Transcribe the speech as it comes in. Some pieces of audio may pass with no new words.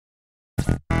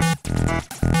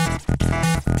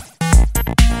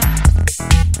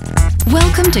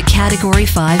Welcome to Category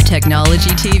 5 Technology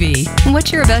TV.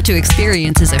 What you're about to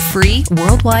experience is a free,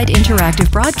 worldwide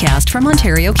interactive broadcast from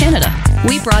Ontario, Canada.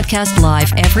 We broadcast live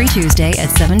every Tuesday at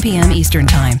 7 p.m. Eastern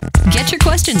Time. Get your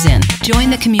questions in. Join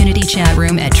the community chat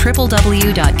room at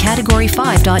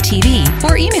www.category5.tv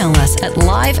or email us at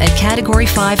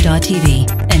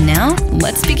live@category5.tv. And now,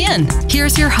 let's begin.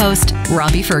 Here's your host,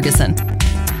 Robbie Ferguson.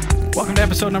 Welcome to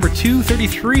episode number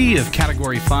 233 of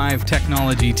Category 5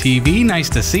 Technology TV. Nice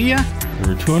to see you.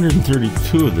 There were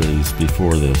 232 of these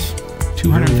before this.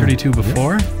 232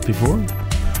 before? Yeah, before.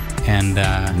 And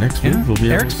next week we'll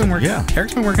be Eric's been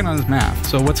working on his math.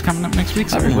 So what's coming up next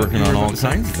week? I've been working on all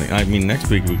kinds of things. I mean, next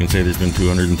week we can say there's been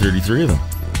 233 of them.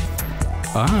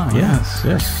 Ah, yes.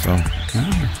 Yes. So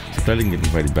I didn't get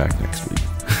invited back next week.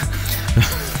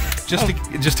 Just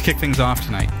to kick things off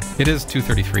tonight, it is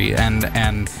 2:33,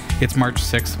 and it's March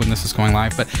 6th when this is going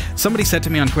live. But somebody said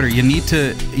to me on Twitter, you need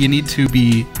to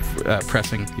be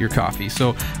pressing your coffee.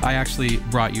 So I actually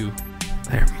brought you.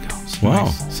 There we go.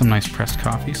 Some nice pressed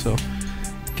coffee. So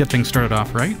get things started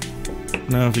off right.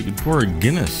 Now, if you could pour a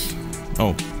Guinness.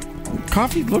 Oh,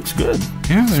 coffee looks good.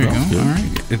 Yeah, there you go. Good. All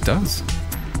right, it does.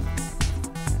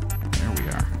 There we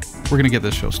are. We're gonna get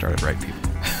this show started right, people.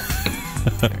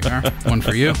 There you are. One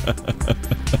for you.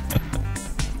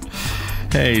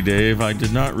 Hey, Dave, I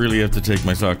did not really have to take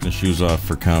my socks and shoes off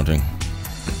for counting.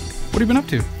 What have you been up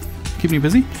to? Keeping you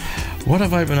busy? What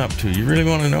have I been up to? You really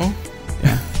want to know?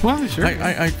 Yeah. Well, sure.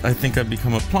 I think I've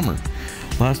become a plumber.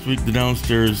 Last week, the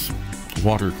downstairs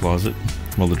water closet,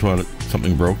 well, the toilet,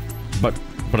 something broke. But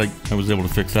I was able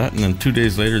to fix that. And then 2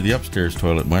 days later, the upstairs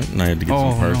toilet went, and I had to get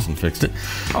some parts and fixed it.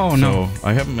 Oh, no. So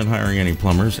I haven't been hiring any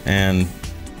plumbers, and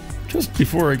just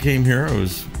before I came here, I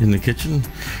was in the kitchen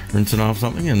rinsing off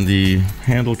something, and the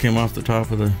handle came off the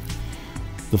top of the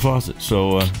faucet.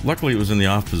 So luckily, it was in the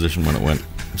off position when it went.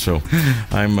 So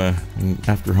I'm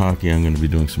after hockey, I'm going to be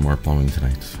doing some more plumbing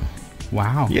tonight. So.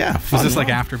 Wow. Yeah. Was this like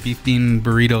after Beef Bean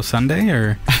Burrito Sunday,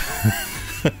 or?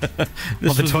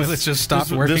 Well, the toilets just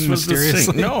stopped working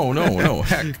mysteriously. No.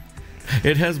 Heck,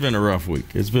 it has been a rough week.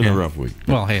 It's been a rough week.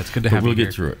 Well, hey, it's good to have you here. We'll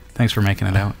get through it. Thanks for making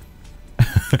it out.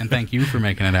 And thank you for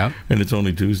making it out. And it's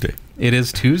only Tuesday. It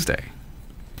is Tuesday.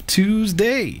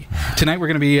 Tonight we're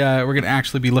going to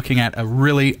actually be looking at a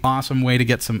really awesome way to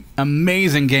get some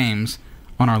amazing games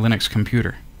on our Linux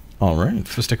computer. All right.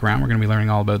 So stick around. We're going to be learning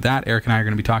all about that. Eric and I are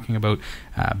going to be talking about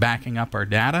backing up our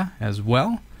data as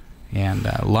well. And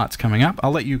lots coming up.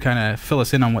 I'll let you kind of fill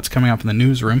us in on what's coming up in the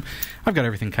newsroom. I've got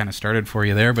everything kind of started for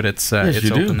you there, but it's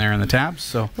open there in the tabs.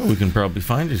 So we can probably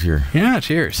find it here. Yeah,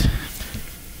 cheers.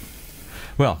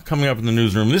 Well, coming up in the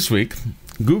newsroom this week,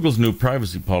 Google's new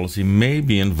privacy policy may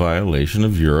be in violation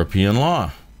of European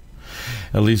law.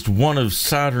 At least one of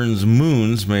Saturn's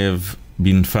moons may have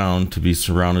been found to be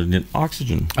surrounded in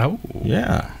oxygen. Oh.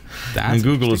 Yeah. And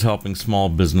Google is helping small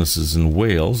businesses in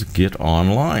Wales get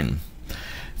online.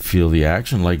 Feel the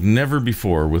action like never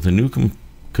before with a new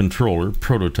controller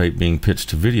prototype being pitched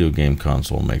to video game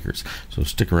console makers. So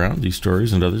stick around. These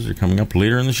stories and others are coming up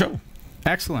later in the show.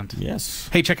 Excellent.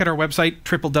 Yes. Hey, check out our website,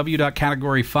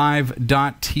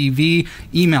 www.category5.tv.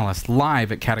 Email us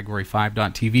live at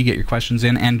category5.tv. Get your questions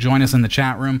in and join us in the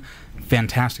chat room.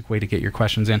 Fantastic way to get your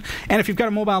questions in. And if you've got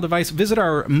a mobile device, visit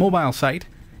our mobile site.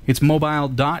 It's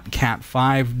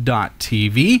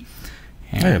mobile.cat5.tv.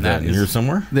 And I have that in here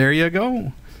somewhere. There you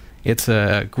go. It's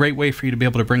a great way for you to be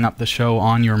able to bring up the show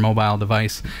on your mobile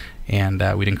device. And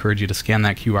we'd encourage you to scan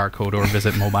that QR code or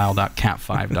visit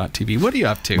mobile.cat5.tv. What are you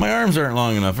up to? My arms aren't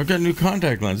long enough. I've got new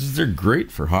contact lenses. They're great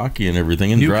for hockey and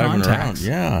everything and new driving contacts.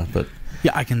 around. Yeah, but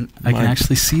I can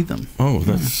actually see them. Oh,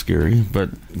 that's scary.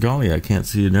 But golly, I can't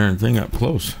see a darn thing up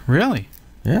close. Really?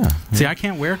 Yeah. See, I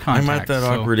can't wear contacts. I'm at that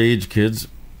awkward age, kids.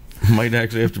 Might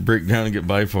actually have to break down and get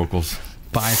bifocals.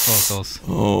 Bifocals.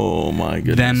 Oh my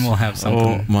goodness. Then we'll have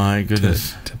something. Oh my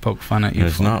goodness. To poke fun at you. And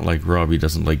it's not like Robbie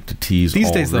doesn't like to tease these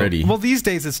already. Days, though, well, these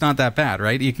days it's not that bad,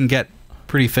 right? You can get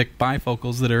pretty thick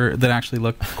bifocals that actually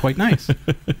look quite nice.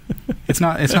 It's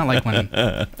not like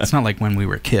when we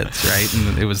were kids, right?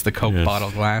 And it was the Coke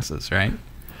bottle glasses, right?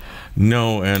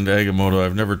 No, and Agamotto,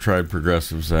 I've never tried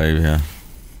progressives.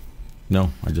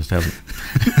 No, I just haven't.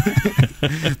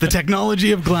 The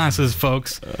technology of glasses,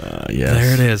 folks. Yes.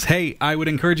 There it is. Hey, I would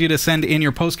encourage you to send in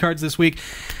your postcards this week.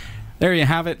 There you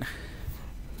have it.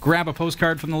 Grab a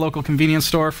postcard from the local convenience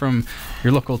store from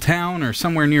your local town or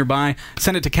somewhere nearby.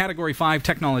 Send it to Category 5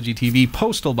 Technology TV,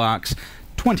 Postal Box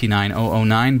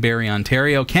 29009, Barrie,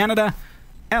 Ontario, Canada,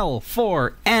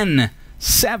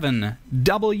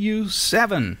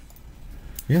 L4N7W7.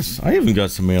 Yes, I even got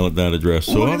some mail at that address.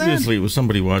 So obviously it was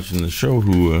somebody watching the show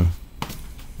who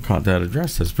caught that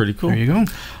address. That's pretty cool. There you go.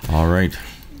 All right.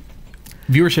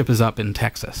 Viewership is up in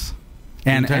Texas.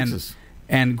 In Texas.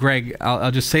 And Greg,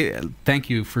 I'll just say thank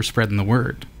you for spreading the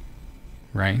word,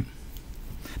 right?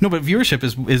 No, but viewership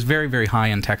is very, very high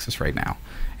in Texas right now.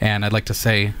 And I'd like to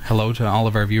say hello to all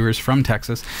of our viewers from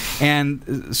Texas.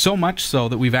 And so much so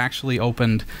that we've actually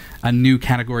opened a new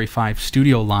Category 5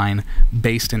 studio line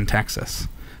based in Texas.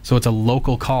 So it's a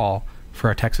local call for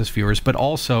our Texas viewers. But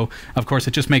also, of course,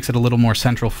 it just makes it a little more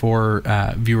central for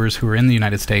viewers who are in the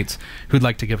United States who'd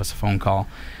like to give us a phone call.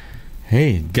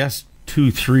 Hey, guest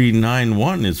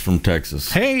 2391 is from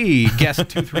Texas. Hey, guest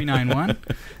 2391.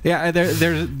 Yeah,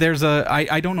 there's a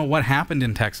I don't know what happened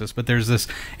in Texas, but there's this.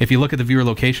 If you look at the viewer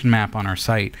location map on our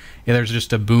site, there's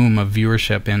just a boom of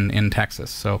viewership in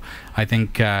Texas. So I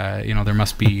think there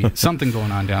must be something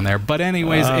going on down there. But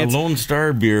anyways, it's Lone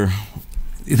Star beer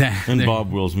and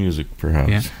Bob Wills music, perhaps.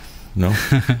 Yeah. No.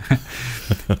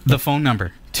 The phone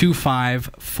number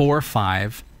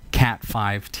 2545 Cat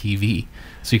 5 TV.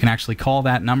 So you can actually call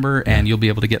that number and you'll be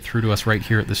able to get through to us right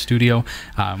here at the studio.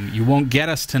 You won't get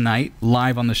us tonight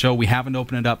live on the show. We haven't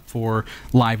opened it up for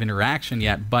live interaction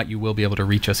yet, but you will be able to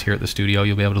reach us here at the studio.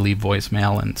 You'll be able to leave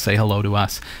voicemail and say hello to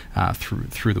us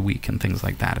through the week and things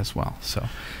like that as well. So,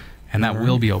 and that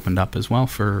will be opened up as well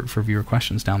for viewer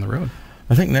questions down the road.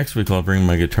 I think next week I'll bring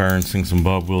my guitar and sing some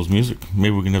Bob Wills music.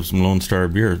 Maybe we can have some Lone Star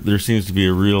beer. There seems to be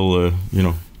a real,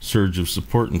 surge of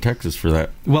support in Texas for that.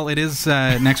 Well, it is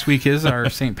next week is our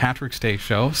St. Patrick's Day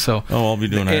show. So I'll be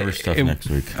doing Irish stuff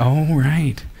next week. Oh,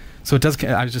 right. So it does.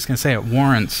 I was just going to say it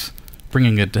warrants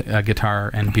bringing a guitar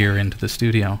and beer into the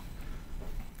studio.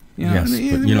 Yes,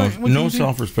 but no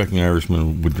self-respecting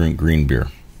Irishman would drink green beer.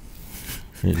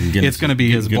 It's going to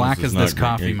be as black as this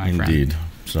coffee, my friend. Indeed.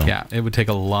 So yeah, it would take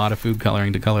a lot of food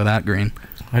coloring to color that green.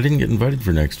 I didn't get invited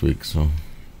for next week, so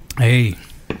hey.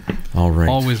 All right.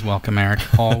 Always welcome, Eric.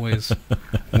 Always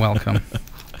welcome.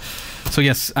 So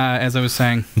yes, as I was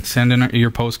saying, send in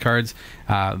your postcards.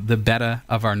 The beta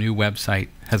of our new website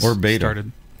has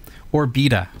started. Or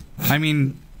beta. I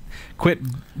mean, quit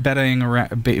beating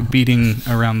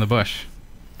around the bush.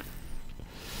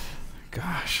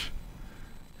 Gosh.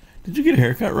 Did you get a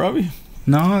haircut, Robbie?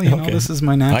 No, this is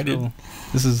my natural. I did.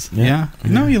 This is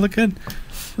No, you look good.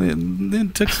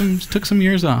 It took some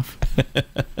years off.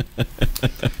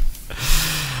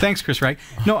 Thanks, Chris Wright.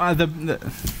 No,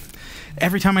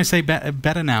 every time I say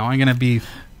beta now, I'm gonna be.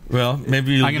 Well,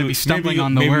 maybe I'm gonna be stumbling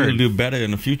on the word. Maybe you'll do beta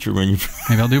in the future when you.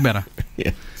 Maybe I'll do beta.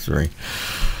 Yeah, sorry.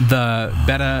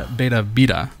 The beta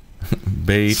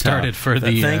started for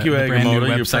the thank you, brand new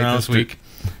Agamotto, website this week.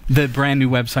 The brand new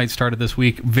website started this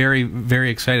week. Very, very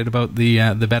excited about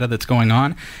the beta that's going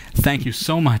on. Thank you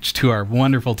so much to our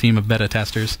wonderful team of beta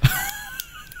testers.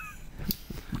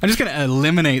 I'm just going to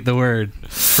eliminate the word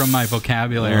from my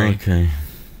vocabulary. Okay.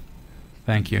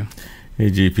 Thank you.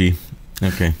 Hey, GP.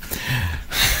 Okay.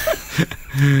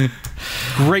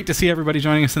 Great to see everybody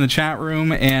joining us in the chat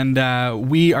room, and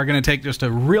we are going to take just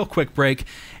a real quick break,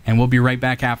 and we'll be right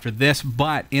back after this.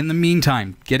 But in the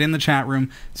meantime, get in the chat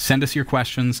room, send us your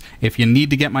questions. If you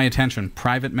need to get my attention,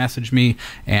 private message me,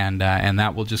 and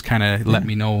that will just kind of let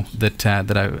me know that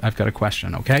I've got a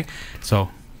question. Okay, so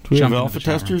do we have alpha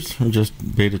testers or just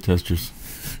beta testers?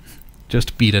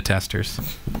 Just beta testers.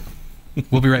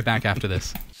 We'll be right back after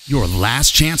this. Your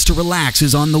last chance to relax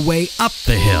is on the way up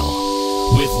the hill.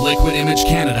 With Liquid Image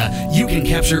Canada, you can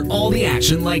capture all the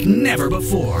action like never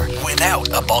before without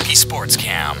a bulky sports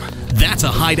cam. That's a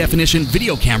high-definition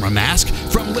video camera mask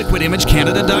from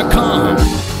liquidimagecanada.com.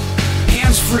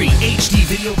 Hands-free HD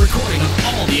video recording of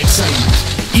all the excitement.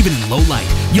 Even in low light,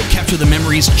 you'll capture the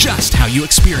memories just how you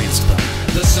experienced them.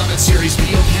 The Summit Series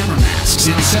video camera masks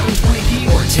in 720p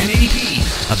or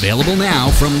 1080p. Available now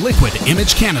from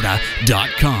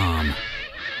liquidimagecanada.com.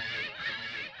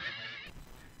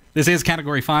 This is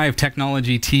Category 5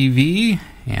 Technology TV,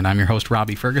 and I'm your host,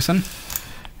 Robbie Ferguson.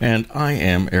 And I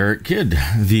am Eric Kidd,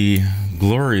 the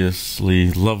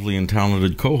gloriously lovely and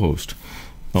talented co-host.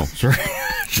 Oh, sorry.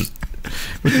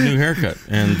 With the new haircut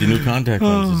and the new contact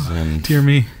lenses and dear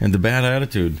me, and the bad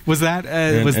attitude. Was that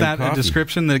a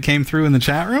description that came through in the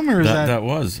chat room, or is that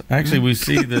was actually? We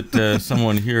see that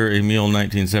someone here, Emil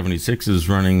 1976, is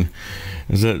running.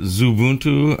 Is that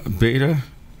Xubuntu beta?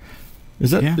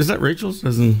 Is that Rachel's?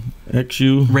 As in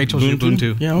XU? Rachel's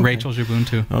Ubuntu. Yeah, okay. Rachel's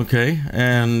Ubuntu. Okay,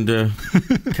 and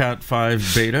Cat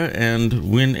 5 beta and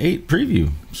Win 8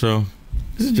 preview. So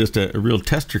this is just a real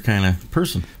tester kind of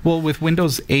person. Well, with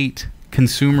Windows 8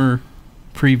 consumer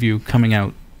preview coming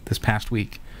out this past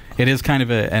week, it is kind of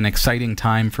an exciting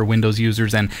time for Windows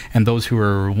users and those who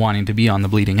are wanting to be on the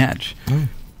bleeding edge.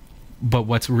 But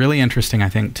what's really interesting, I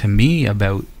think, to me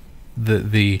about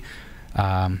I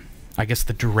guess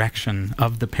the direction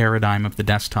of the paradigm of the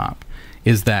desktop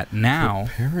is that now...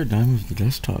 The paradigm of the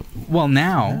desktop? Well,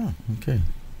 now,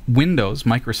 Windows,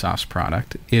 Microsoft's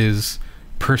product, is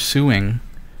pursuing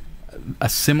a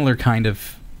similar kind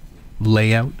of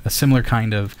layout, a similar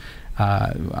kind of,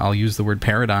 I'll use the word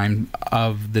paradigm,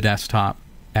 of the desktop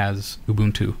as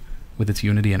Ubuntu with its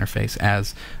Unity interface,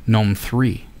 as GNOME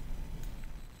 3.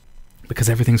 Because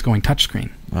everything's going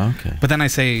touchscreen. Okay. But then I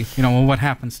say, well, what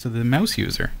happens to the mouse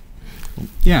user?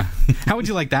 Yeah. How would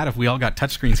you like that if we all got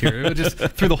touchscreens here? It would just,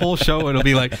 through the whole show, it'll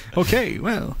be like, okay,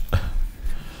 well.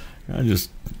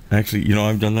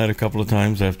 I've done that a couple of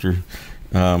times after.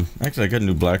 Actually, I got a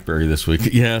new BlackBerry this week.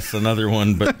 Yes, another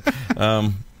one, but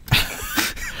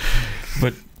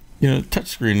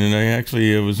touchscreen, and I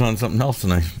was on something else,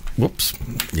 and whoops.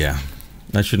 Yeah,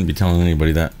 I shouldn't be telling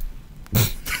anybody that.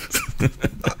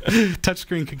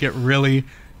 Touchscreen could get really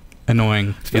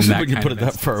annoying. Especially when you put it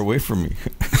that far away from me.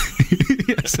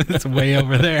 Yes, it's way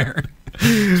over there.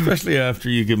 Especially after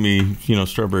you give me,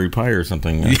 strawberry pie or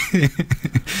something.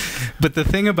 But the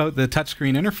thing about the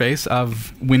touchscreen interface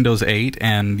of Windows 8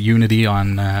 and Unity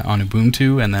on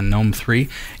Ubuntu and then GNOME 3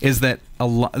 is that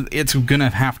it's going to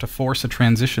have to force a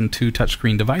transition to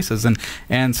touchscreen devices.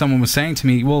 And someone was saying to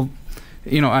me, well,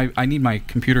 I need my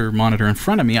computer monitor in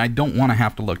front of me. I don't want to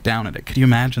have to look down at it. Could you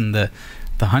imagine the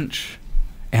hunch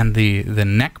and the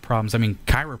neck problems? I mean,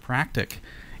 chiropractic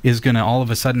is going to all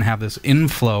of a sudden have this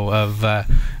inflow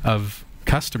of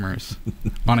customers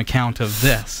on account of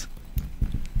this.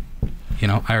 I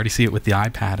already see it with the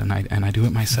iPad, and I do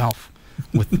it myself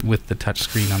with the touch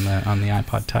screen on the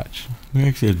iPod Touch. We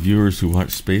actually had viewers who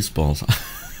watched Spaceballs.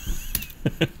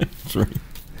 That's right.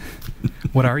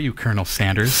 What are you, Colonel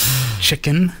Sanders?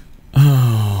 Chicken?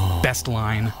 Oh. Best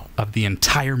line of the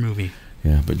entire movie.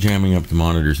 Yeah, but jamming up the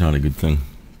monitor's not a good thing.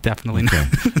 Definitely not.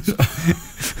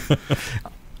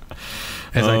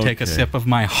 As I take a sip of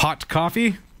my hot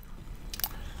coffee.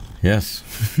 Yes.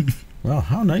 Well,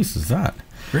 how nice is that?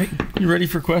 Great. You ready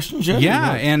for questions yet?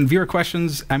 Yeah, and viewer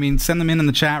questions, send them in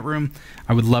the chat room.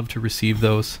 I would love to receive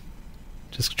those.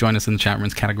 Just join us in the chat room.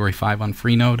 It's Category 5 on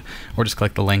Freenode, or just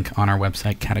click the link on our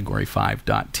website,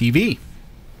 category5.tv.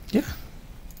 Yeah.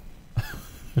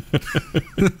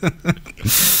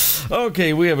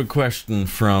 Okay, we have a question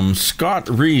from Scott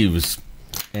Reeves.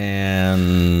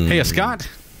 And hey, Scott.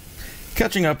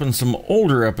 Catching up on some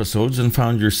older episodes and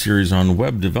found your series on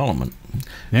web development.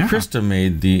 Yeah. Krista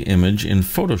made the image in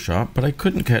Photoshop, but I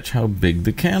couldn't catch how big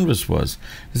the canvas was.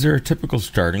 Is there a typical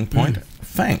starting point?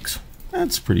 Thanks.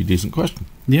 That's a pretty decent question.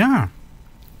 Yeah.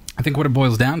 I think what it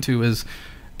boils down to is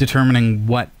determining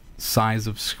what size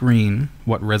of screen,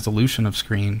 what resolution of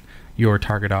screen your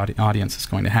target audience is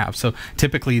going to have. So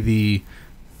typically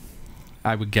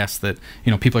I would guess that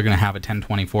people are going to have a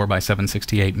 1024 by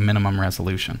 768 minimum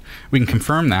resolution. We can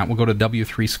confirm that. We'll go to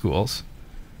W3 Schools.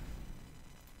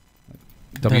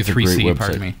 W3C,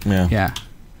 pardon me. Yeah.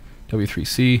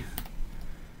 W3C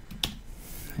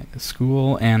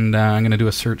school, and I'm going to do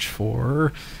a search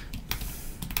for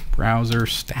browser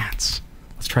stats.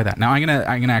 Let's try that. Now I'm going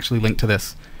to actually link to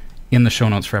this in the show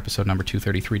notes for episode number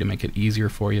 233 to make it easier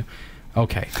for you.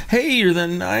 Okay. Hey, you're the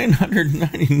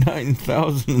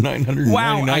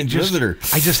 999,999 visitor.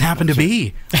 I just happened to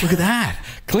be. Look at that.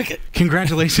 Click it.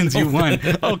 Congratulations, you won.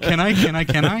 Oh, can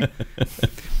I?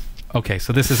 Okay,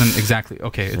 so this isn't exactly...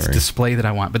 Okay, it's display that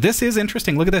I want. But this is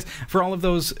interesting. Look at this. For all of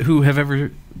those who have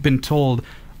ever been told,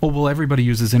 oh, well, everybody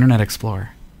uses Internet Explorer.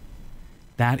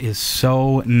 That is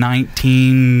so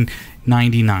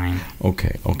 1999.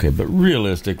 Okay. But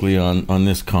realistically, on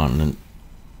this continent,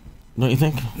 don't you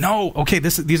think? No. Okay,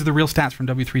 these are the real stats from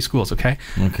W3 Schools, okay?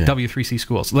 W3C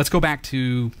Schools. Let's go back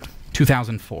to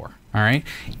 2004, all right?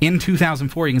 In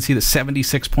 2004, you can see that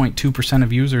 76.2%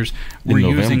 of users were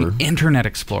using Internet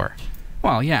Explorer.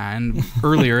 Well, yeah, and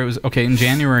earlier it was, in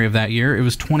January of that year, it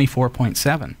was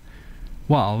 24.7.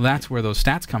 Well, that's where those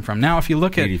stats come from. Now, if you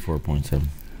look at... 84.7.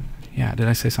 Yeah, did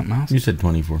I say something else? You said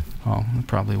 24. Oh, it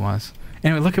probably was.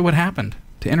 Anyway, look at what happened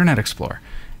to Internet Explorer.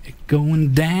 It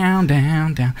going down,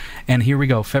 down, down. And here we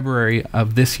go. February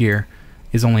of this year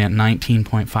is only at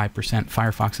 19.5%.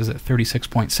 Firefox is at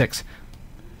 36.6%.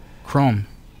 Chrome,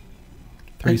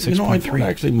 36.3%. I don't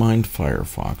actually mind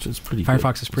Firefox. It's pretty good.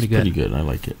 Firefox is pretty good. Pretty good. I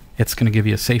like it. It's going to give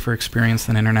you a safer experience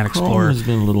than Internet Explorer. Chrome has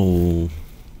been a little...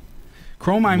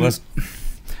 Chrome,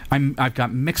 I've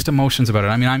got mixed emotions about it.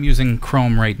 I'm using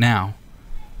Chrome right now,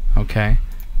 okay?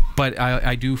 But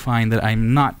I do find that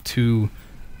I'm not too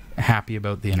happy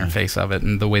about the interface of it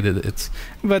and the way that it's...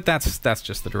 But that's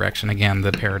just the direction. Again,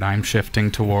 the paradigm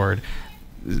shifting toward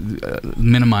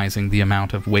minimizing the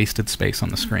amount of wasted space on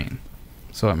the screen.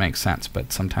 so it makes sense,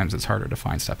 but sometimes it's harder to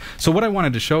find stuff. So what I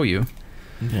wanted to show you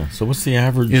so what's the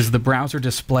average? Is the browser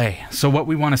display. So what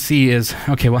we want to see is,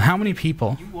 okay, well, how many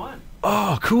people... You won.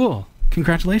 Oh, cool.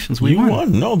 Congratulations, we You won.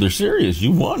 won. No, they're serious.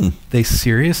 You won. They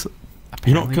serious? You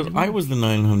know, Apparently because they I won. was the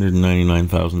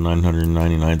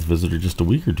 999,999th visitor just a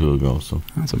week or two ago. So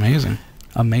That's amazing.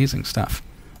 Amazing stuff.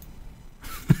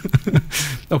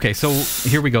 Okay, so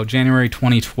here we go. January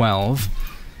 2012.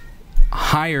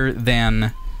 Higher than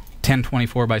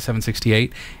 1024 by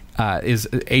 768 is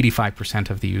 85%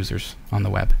 of the users on the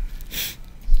web.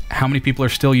 How many people are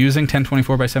still using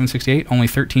 1024 by 768? Only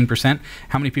 13%.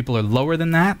 How many people are lower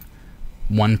than that?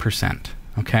 1%.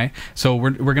 Okay? So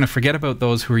we're going to forget about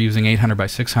those who are using 800 by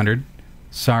 600.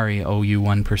 Sorry, OU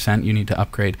 1%. You need to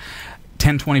upgrade.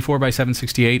 1024 by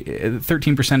 768,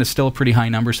 13% is still a pretty high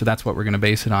number, so that's what we're going to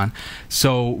base it on.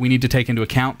 So we need to take into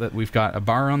account that we've got a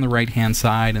bar on the right-hand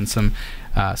side and some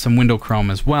window chrome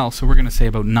as well. So we're going to say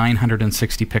about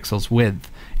 960 pixels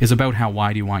width is about how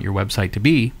wide you want your website to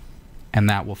be, and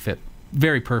that will fit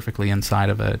very perfectly inside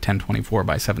of a 1024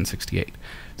 by 768.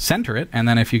 Center it, and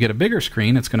then if you get a bigger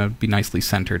screen, it's going to be nicely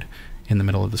centered in the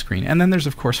middle of the screen. And then there's,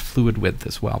 of course, fluid width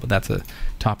as well, but that's a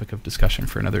topic of discussion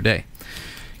for another day.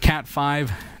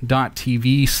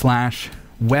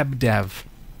 cat5.tv/webdev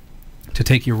to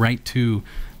take you right to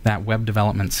that web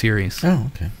development series. oh,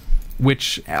 okay.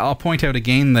 Which I'll point out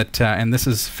again that, and this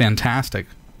is fantastic,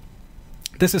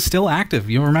 this is still active.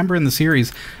 You'll remember in the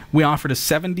series, we offered a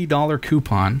 $70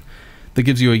 coupon that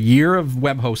gives you a year of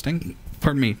web hosting,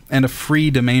 and a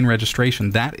free domain registration.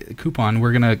 That coupon,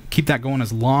 we're going to keep that going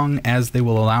as long as they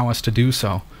will allow us to do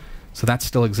so. So that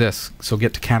still exists. So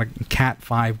get to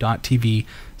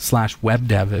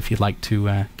cat5.tv/webdev if you'd like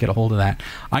to get a hold of that.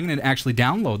 I'm going to actually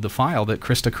download the file that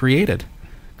Krista created,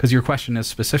 because your question is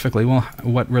specifically, well,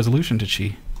 what resolution did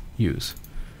she use?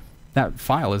 That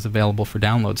file is available for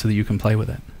download so that you can play with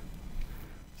it.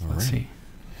 So let's see.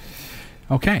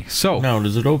 Okay, so Now,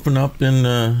 does it open up in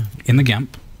the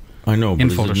GIMP. I know, but In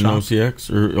is it in Photoshop.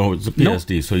 OCX? Or, it's a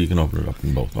PSD, so you can open it up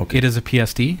in both. Okay. It is a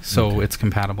PSD, so Okay. it's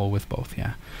compatible with both,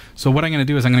 yeah. So what I'm going to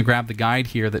do is I'm going to grab the guide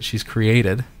here that she's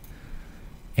created,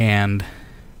 and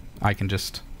I can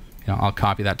just, I'll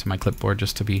copy that to my clipboard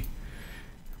just to be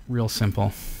real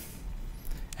simple.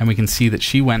 And we can see that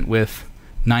she went with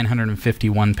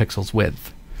 951 pixels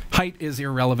width. Height is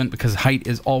irrelevant because height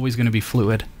is always going to be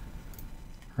fluid,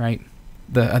 right?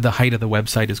 The height of the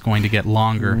website is going to get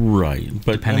longer. Right,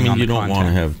 but depending on you the don't want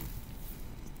to content.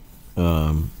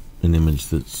 have an image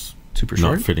that's Super not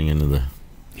short? fitting into the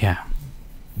Yeah.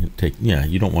 you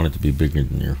don't want it to be bigger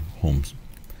than your than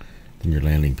your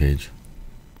landing page.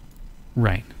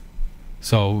 Right.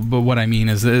 So, but what I mean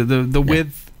is the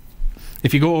width.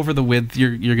 If you go over the width,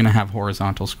 you're going to have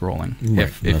horizontal scrolling. Right,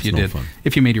 If that's you no did, fun.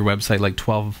 if you made your website like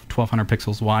 1200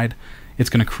 pixels wide, it's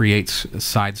going to create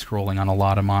side scrolling on a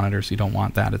lot of monitors. You don't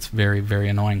want that. It's very, very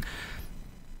annoying.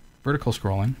 Vertical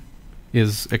scrolling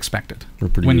is expected We're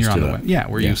pretty when used you're on to the that. web. Yeah,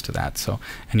 we're Yeah. used to that. So,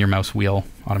 and your mouse wheel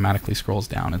automatically scrolls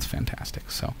down. It's fantastic.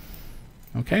 So,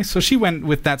 okay, so she went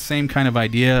with that same kind of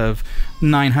idea of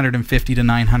 950 to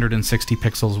 960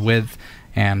 pixels width,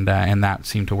 and that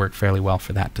seemed to work fairly well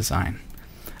for that design.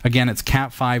 Again, it's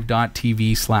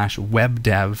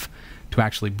cat5.tv/webdev to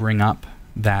actually bring up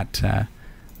that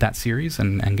series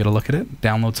and get a look at it.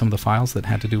 Download some of the files that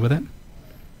had to do with it.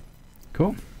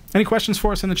 Cool. Any questions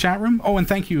for us in the chat room? Oh, and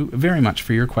thank you very much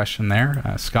for your question there,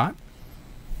 Scott.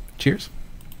 Cheers.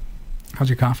 How's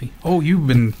your coffee? Oh, you've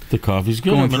been... The coffee's good.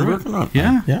 Going I've been through it. working on it.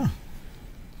 Yeah? Yeah.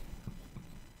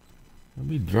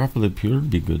 Maybe a drop of the pure would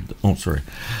be good. Oh, sorry.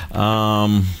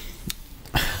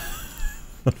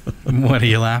 What are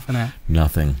you laughing at?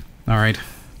 Nothing. All right.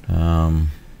 Oh.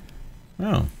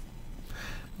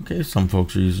 Okay, some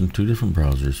folks are using two different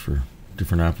browsers for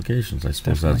different applications. I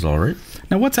suppose that's all right.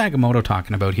 Now, what's Agamotto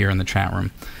talking about here in the chat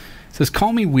room? It says,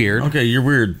 call me weird. Okay, you're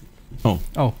weird. Oh.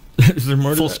 Oh, Is there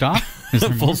more to full that? stop? Is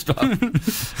there Full more? stop.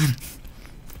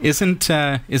 Isn't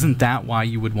that why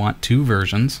you would want two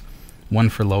versions? One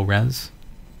for low res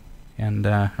and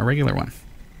a regular one.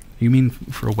 You mean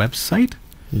for a website?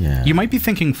 Yeah. You might be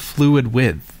thinking fluid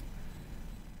width,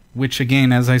 which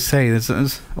again, as I say, is a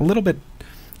little bit.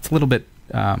 It's a little bit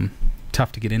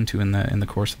tough to get into in the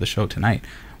course of the show tonight.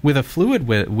 With a fluid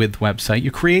width website, you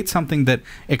create something that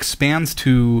expands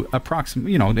to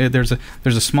approximately. There's a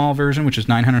small version which is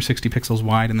 960 pixels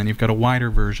wide, and then you've got a wider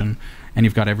version, and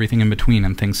you've got everything in between,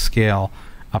 and things scale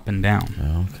up and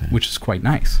down, Okay. which is quite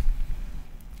nice.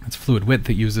 It's fluid width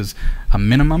that uses a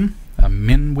minimum, a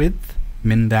min width,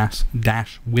 min dash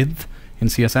width in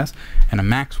CSS, and a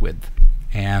max width,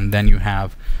 and then you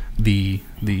have the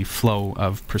flow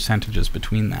of percentages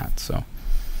between that. So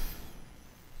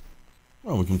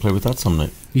Well, we can play with that some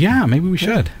night. Yeah, maybe we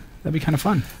should. That'd be kind of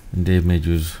fun. And Dave made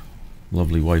you his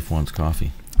lovely wife wants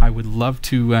coffee. I would love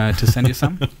to send you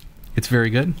some. It's very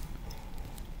good.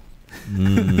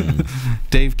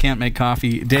 Dave can't make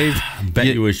coffee. Dave, bet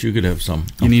you wish you could have some.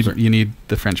 You need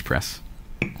the French press,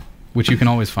 which you can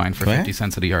always find for 50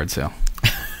 cents at a yard sale.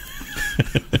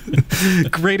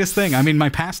 Greatest thing. I mean, my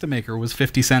pasta maker was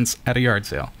 50 cents at a yard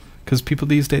sale because people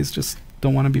these days just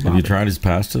don't want to be bothered. Have you tried his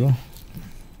pasta though?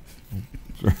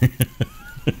 Sorry.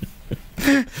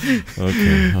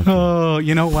 Okay. Oh,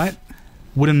 you know what?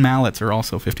 Wooden mallets are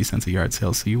also 50 cents a yard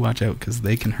sale, so you watch out because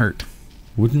they can hurt.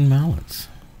 Wooden mallets.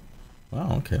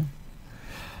 Wow, okay.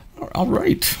 All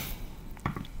right.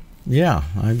 Yeah,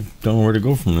 I don't know where to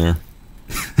go from there.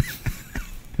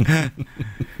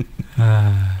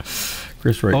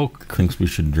 Chris Wright thinks we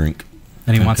should drink.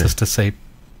 And he wants us to say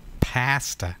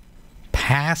pasta.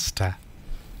 Pasta.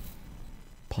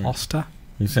 Pasta? Are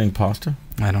you saying pasta?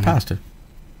 I don't know. Pasta.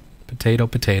 Potato,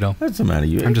 potato. That's the matter,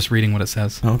 you. I'm just reading what it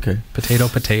says. Okay. Potato,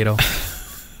 potato.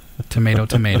 Tomato,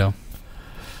 tomato.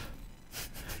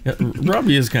 Yeah,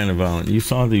 Robbie is kind of violent. You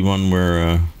saw the one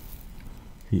where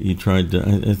he tried to,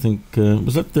 I think,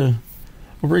 was that the...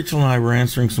 Well, Rachel and I were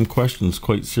answering some questions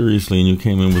quite seriously, and you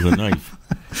came in with a knife.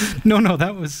 No,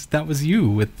 that was you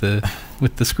with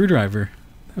the screwdriver.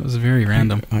 That was very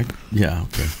random. Yeah,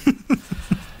 okay.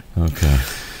 Okay.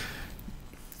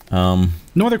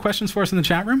 No other questions for us in the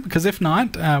chat room? Because if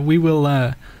not, we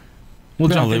will... We'll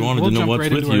they wanted to know what's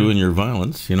with you and your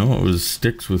violence. You know, it was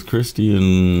sticks with Christy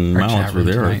and mallets with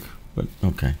Eric. But,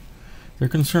 okay. They're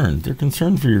concerned. They're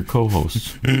concerned for your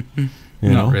co-hosts.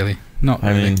 Not really.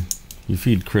 I mean, you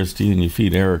feed Christy and you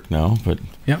feed Eric now, but...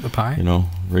 Yeah, the pie. You know,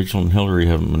 Rachel and Hillary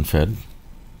haven't been fed,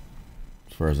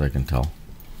 as far as I can tell.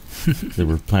 They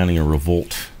were planning a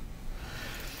revolt.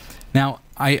 Now,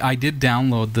 I did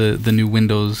download the new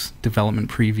Windows development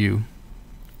preview,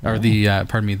 or the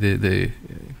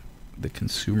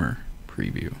consumer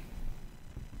preview.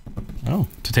 Oh.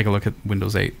 To take a look at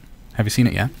Windows 8. Have you seen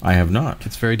it yet? I have not.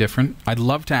 It's very different. I'd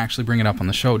love to actually bring it up on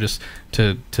the show just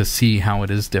to see how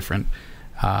it is different.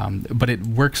 But it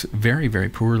works very, very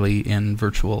poorly in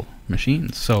virtual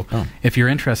machines. So if you're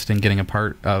interested in getting a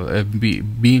part of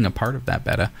being a part of that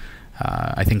beta,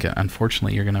 I think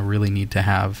unfortunately you're going to really need to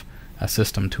have a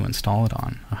system to install it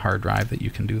on, a hard drive that you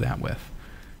can do that with.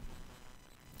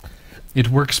 It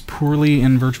works poorly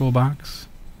in VirtualBox.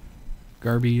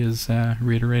 Garby is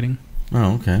reiterating.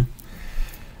 Oh, okay.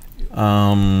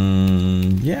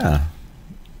 Yeah.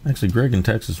 Actually, Greg in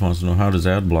Texas wants to know, how does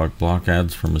AdBlock block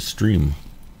ads from a stream?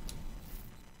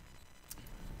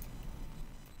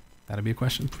 That'd be a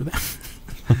question for them.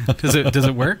 Does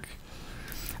it work?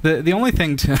 The only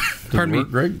thing to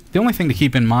the only thing to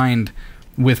keep in mind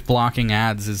with blocking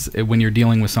ads is when you're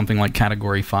dealing with something like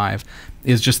Category 5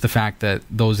 is just the fact that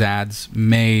those ads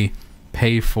may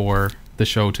pay for the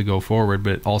show to go forward,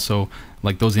 but also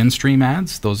like those in-stream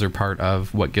ads, those are part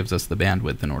of what gives us the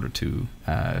bandwidth in order to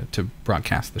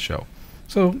broadcast the show.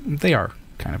 So they are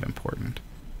kind of important.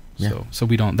 Yeah. So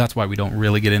we don't. That's why we don't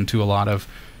really get into a lot of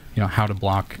how to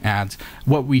block ads.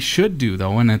 What we should do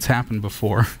though, and it's happened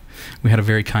before, we had a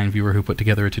very kind viewer who put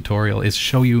together a tutorial, is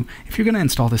show you, if you're going to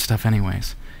install this stuff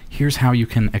anyways, here's how you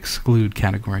can exclude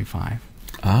Category 5.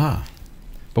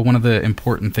 But one of the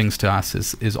important things to us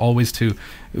is always to,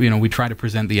 we try to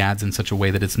present the ads in such a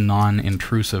way that it's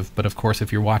non-intrusive. But of course,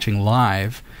 if you're watching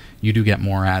live, you do get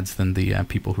more ads than the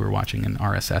people who are watching in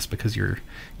RSS because you're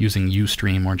using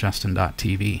Ustream or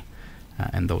Justin.tv,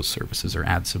 and those services are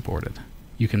ad-supported.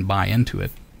 You can buy into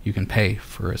it. You can pay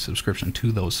for a subscription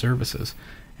to those services,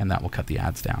 and that will cut the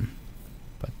ads down.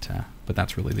 But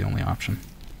that's really the only option.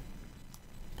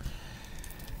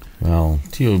 Well,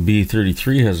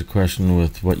 TOB33 has a question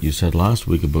with what you said last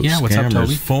week about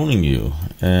scammers phoning you.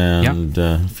 And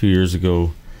a few years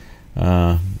ago,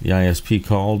 the ISP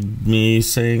called me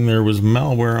saying there was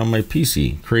malware on my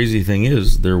PC. Crazy thing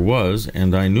is, there was,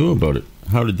 and I knew about it.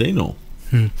 How did they know?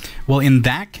 Well, in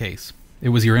that case, it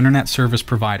was your internet service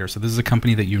provider. So this is a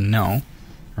company that you know,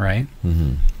 right?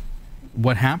 Mm-hmm.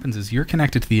 What happens is you're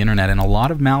connected to the internet, and a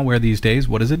lot of malware these days,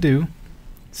 what does it do?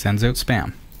 It sends out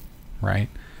spam, right?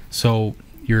 So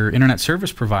your internet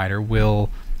service provider will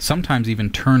sometimes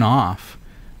even turn off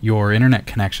your internet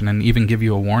connection and even give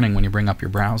you a warning when you bring up your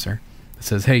browser that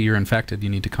says, hey, you're infected, you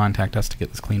need to contact us to get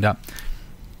this cleaned up.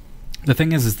 The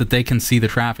thing is that they can see the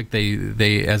traffic,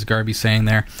 they as Garby's saying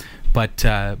there, but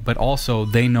also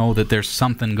they know that there's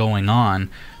something going on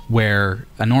where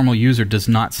a normal user does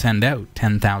not send out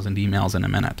 10,000 emails in a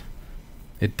minute.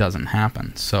 It doesn't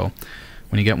happen. So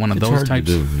when you get one of those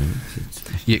types,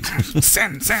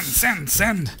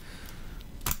 send.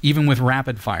 even with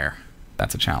rapid fire,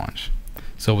 that's a challenge.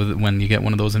 So when you get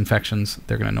one of those infections,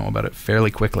 they're going to know about it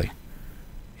fairly quickly.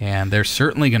 And they're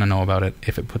certainly going to know about it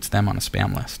if it puts them on a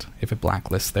spam list, if it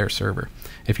blacklists their server.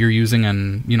 If you're using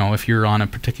if you're on a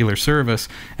particular service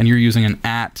and you're using an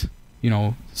at,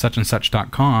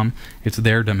 suchandsuch.com, it's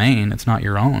their domain, it's not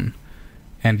your own,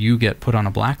 and you get put on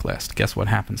a blacklist, guess what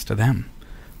happens to them?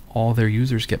 All their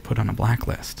users get put on a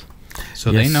blacklist.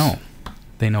 So yes. they know.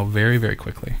 They know very, very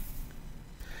quickly.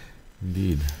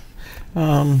 Indeed.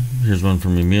 Here's one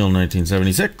from Emil,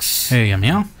 1976. Hey,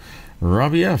 Emil.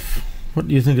 Robbie F., what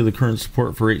do you think of the current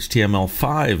support for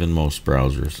HTML5 in most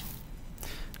browsers?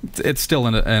 It's still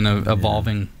an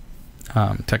evolving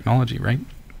technology, right?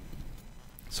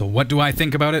 So what do I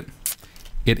think about it?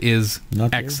 It is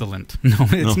not excellent. No,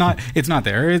 it's not. It's not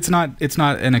there. It's not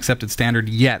an accepted standard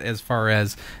yet, as far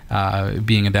as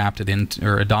being adapted into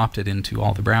or adopted into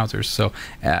all the browsers. So,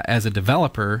 as a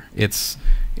developer, it's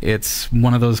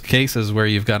one of those cases where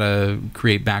you've got to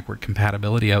create backward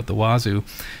compatibility out the wazoo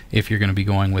if you're going to be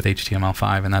going with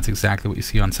HTML5, and that's exactly what you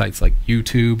see on sites like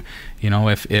YouTube.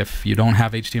 If you don't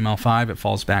have HTML5, it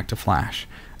falls back to Flash.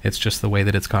 It's just the way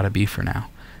that it's got to be for now.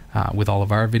 With all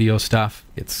of our video stuff,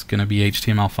 it's going to be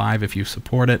HTML5 if you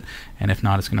support it, and if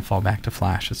not, it's going to fall back to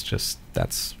Flash. It's just,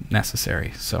 that's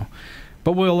necessary. So,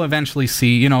 but we'll eventually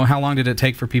see. How long did it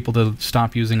take for people to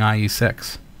stop using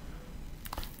IE6?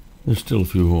 There's still a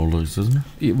few holders, isn't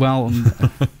there? Well,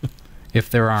 if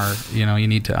there are, you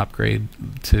need to upgrade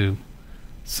to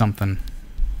something,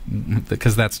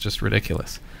 because that's just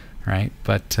ridiculous, right?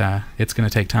 But it's going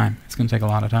to take time. It's going to take a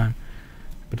lot of time.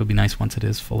 But it'll be nice once it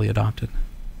is fully adopted.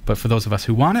 But for those of us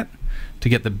who want it, to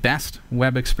get the best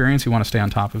web experience, you want to stay on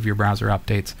top of your browser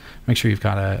updates. Make sure you've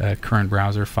got a current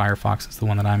browser. Firefox is the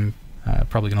one that I'm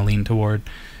probably going to lean toward.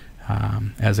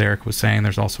 As Eric was saying,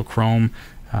 there's also Chrome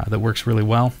that works really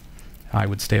well. I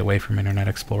would stay away from Internet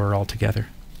Explorer altogether.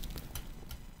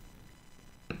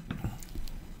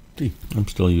 I'm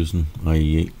still using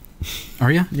IE8.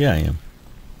 Are you? Yeah, I am.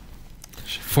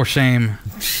 For shame.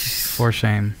 For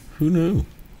shame. Who knew?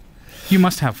 You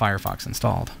must have Firefox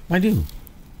installed. I do.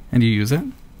 And you use it?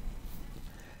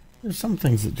 There's some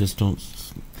things that just don't...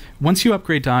 Once you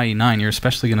upgrade to IE9, you're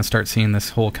especially going to start seeing this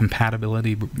whole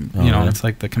compatibility. Really? It's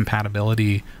like the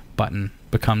compatibility button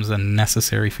becomes a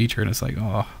necessary feature, and it's like,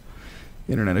 oh,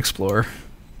 Internet Explorer.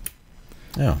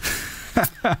 Yeah.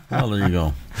 Well, there you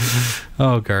go.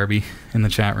 Oh, Garby in the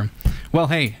chat room. Well,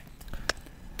 hey,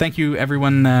 thank you,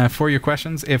 everyone, for your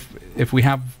questions. If we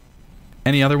have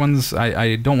any other ones,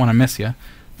 I don't want to miss you.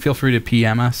 Feel free to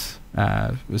PM us.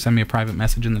 Send me a private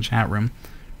message in the chat room,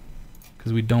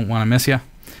 because we don't want to miss you.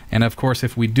 And, of course,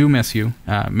 if we do miss you,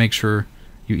 make sure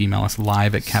you email us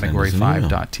live at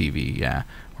category5.tv. Yeah.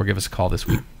 Or give us a call this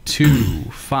week,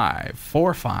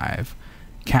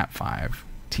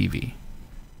 2545-CAT5-TV.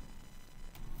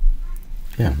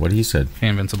 Yeah, what he said.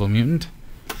 Invincible Mutant.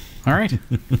 All right.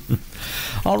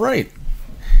 All right.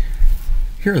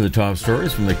 Here are the top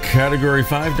stories from the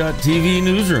Category5.tv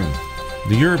newsroom.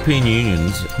 The European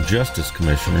Union's Justice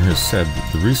Commissioner has said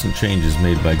that the recent changes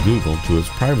made by Google to its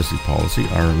privacy policy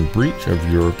are in breach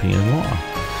of European law.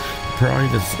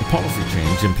 The policy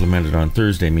change implemented on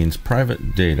Thursday means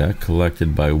private data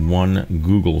collected by one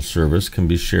Google service can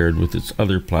be shared with its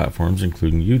other platforms,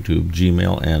 including YouTube,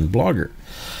 Gmail, and Blogger.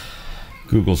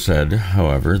 Google said,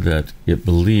 however, that it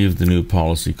believed the new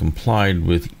policy complied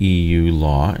with EU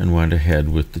law and went ahead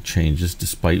with the changes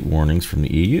despite warnings from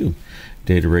the EU.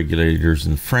 Data regulators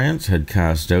in France had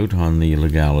cast doubt on the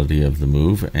legality of the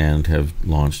move and have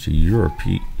launched a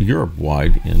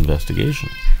Europe-wide investigation.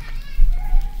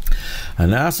 A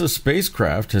NASA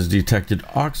spacecraft has detected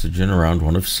oxygen around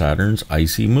one of Saturn's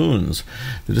icy moons.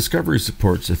 The discovery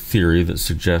supports a theory that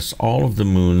suggests all of the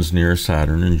moons near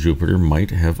Saturn and Jupiter might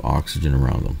have oxygen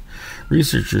around them.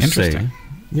 Researchers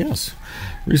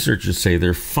say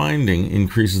their finding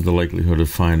increases the likelihood of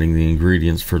finding the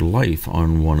ingredients for life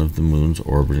on one of the moon's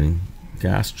orbiting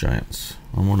gas giants.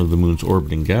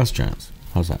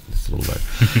 How's that? That's a little better.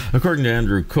 According to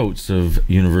Andrew Coates of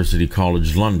University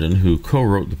College London, who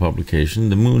co-wrote the publication,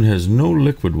 the moon has no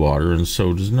liquid water and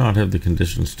so does not have the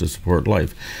conditions to support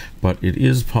life. But it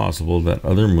is possible that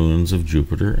other moons of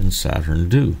Jupiter and Saturn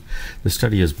do. The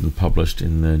study has been published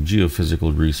in the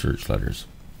Geophysical Research Letters.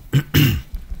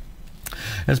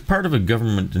 As part of a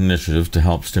government initiative to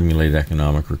help stimulate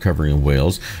economic recovery in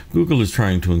Wales, Google is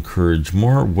trying to encourage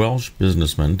more Welsh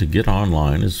businessmen to get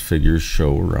online, as figures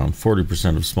show around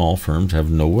 40% of small firms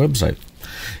have no website.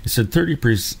 It said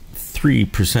 30%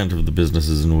 53% of the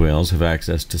businesses in Wales have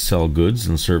access to sell goods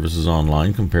and services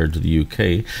online compared to the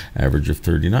UK average of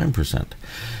 39%.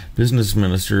 Business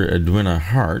Minister Edwina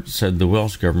Hart said the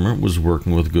Welsh Government was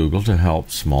working with Google to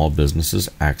help small businesses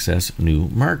access new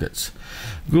markets.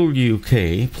 Google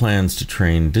UK plans to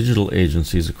train digital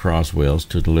agencies across Wales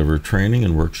to deliver training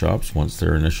and workshops once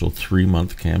their initial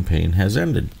 3-month campaign has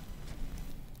ended.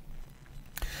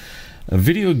 A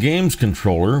video games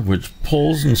controller which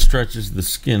pulls and stretches the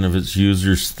skin of its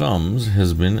users' thumbs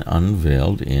has been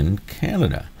unveiled in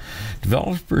Canada.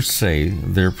 Developers say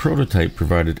their prototype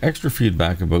provided extra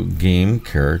feedback about game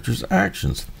characters'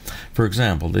 actions. For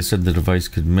example, they said the device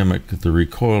could mimic the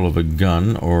recoil of a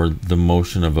gun or the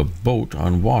motion of a boat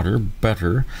on water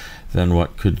better than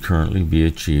what could currently be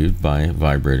achieved by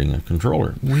vibrating a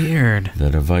controller. Weird. The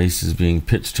device is being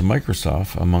pitched to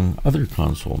Microsoft, among other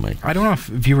console makers. I don't know if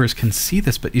viewers can see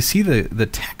this, but you see the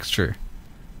texture.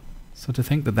 So to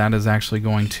think that that is actually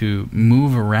going to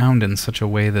move around in such a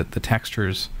way that the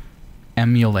textures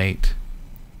emulate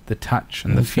the touch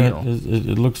and the feel.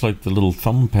 It looks like the little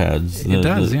thumb pads. It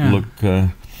does, yeah. Look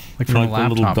like from a laptop,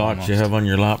 the little dots almost. you have on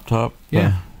your laptop.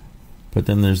 Yeah. But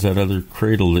then there's that other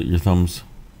cradle that your thumbs...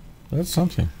 That's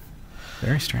something.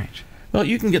 Very strange. Well,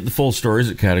 you can get the full stories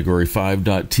at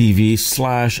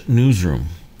category5.tv/newsroom.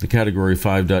 The Category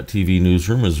 5.tv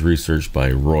newsroom is researched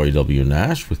by Roy W.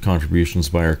 Nash with contributions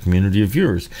by our community of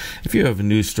viewers. If you have a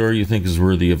news story you think is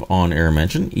worthy of on-air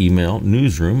mention, email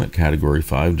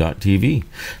newsroom@category5.tv.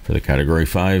 For the Category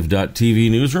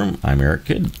 5.tv newsroom, I'm Eric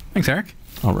Kidd. Thanks, Eric.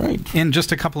 All right. In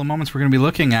just a couple of moments, we're going to be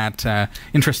looking at,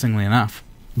 interestingly enough,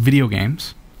 video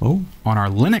games on our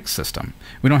Linux system.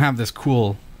 We don't have this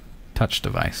cool touch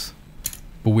device,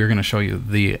 but we're going to show you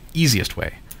the easiest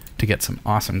way to get some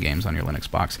awesome games on your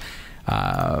Linux box.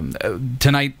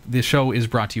 Tonight, the show is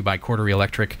brought to you by Cordery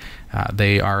Electric.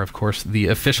 They are, of course, the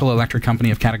official electric company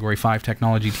of Category 5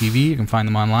 Technology TV. You can find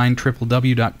them online,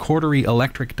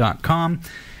 www.corderyelectric.com.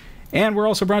 And we're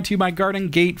also brought to you by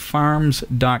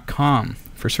GardenGateFarms.com.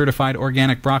 For certified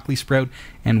organic broccoli sprout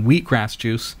and wheatgrass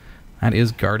juice, that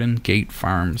is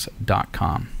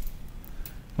GardenGateFarms.com.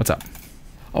 What's up?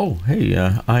 Oh, hey,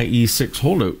 IE6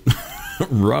 holdout.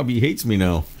 Robbie hates me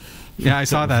now. Yeah, I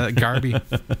saw that, Garby.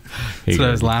 That's what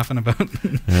I was laughing about.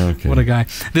 Okay. What a guy.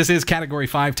 This is Category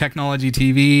 5 Technology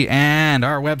TV, and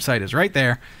our website is right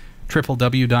there,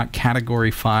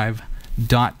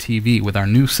 www.category5.tv, with our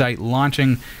new site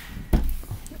launching,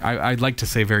 I'd like to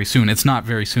say very soon. It's not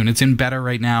very soon. It's in beta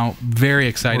right now. Very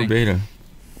exciting. Or beta.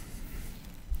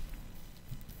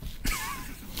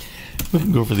 We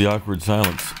can go for the awkward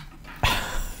silence.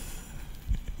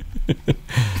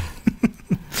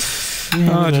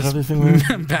 Just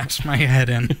bash my head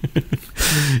in.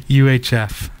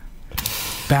 UHF.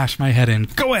 Bash my head in.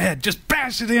 Go ahead, just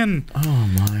bash it in. Oh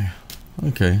my.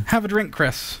 Okay. Have a drink,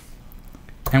 Chris.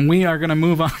 And we are going to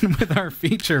move on with our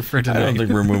feature for today. I don't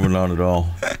think we're moving on at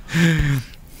all.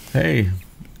 Hey,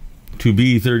 to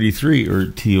B33 or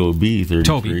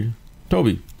TOB33.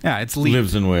 Toby. Yeah, it's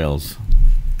lives in Wales.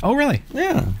 Oh, really?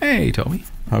 Yeah. Hey, Toby.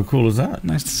 How cool is that?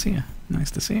 Nice to see you. Nice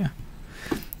to see you.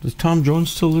 Does Tom Jones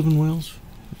still live in Wales?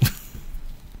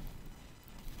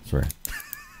 Sorry.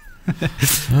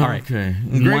 All right. Okay.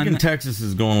 Greg in Texas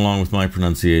is going along with my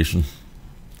pronunciation.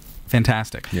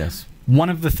 Fantastic. Yes. One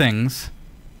of the things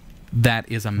that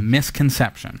is a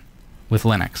misconception with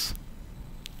Linux,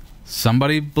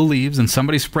 somebody believes and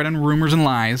somebody's spreading rumors and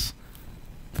lies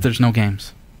that there's no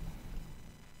games.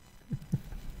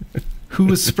 Who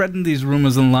is spreading these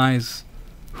rumors and lies?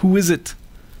 Who is it?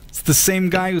 It's the same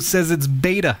guy who says it's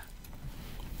beta.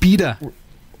 Beta.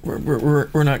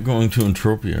 We're not going to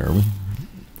Entropia, are we?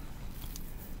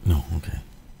 No, okay.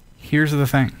 Here's the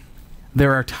thing.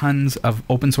 There are tons of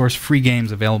open source free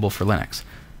games available for Linux.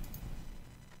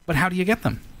 But how do you get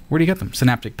them? Where do you get them?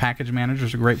 Synaptic Package Manager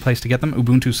is a great place to get them.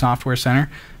 Ubuntu Software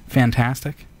Center,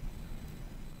 fantastic.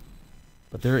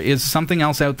 But there is something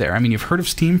else out there. I mean, you've heard of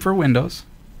Steam for Windows.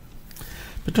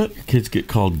 But don't your kids get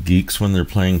called geeks when they're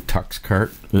playing Tux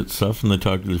Kart and stuff and they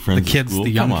talk to their friends at school? The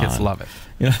young kids love it.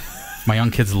 Yeah. My young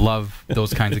kids love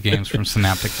those kinds of games from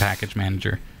Synaptic Package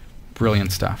Manager.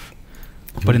 Brilliant stuff.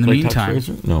 But in the meantime,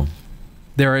 no.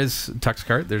 There is Tux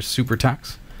Kart, there's Super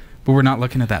Tux, but we're not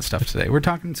looking at that stuff today. We're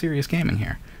talking serious gaming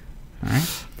here. All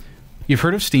right? You've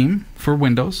heard of Steam for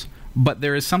Windows, but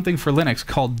there is something for Linux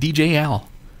called DJL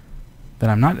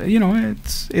that I'm not,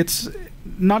 it's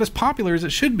not as popular as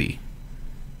it should be.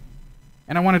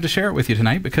 And I wanted to share it with you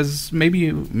tonight because maybe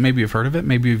you've heard of it,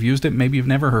 maybe you've used it, maybe you've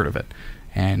never heard of it.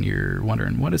 And you're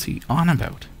wondering, what is he on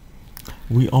about?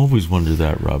 We always wonder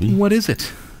that, Robbie. What is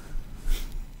it?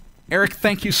 Eric,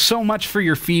 thank you so much for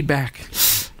your feedback.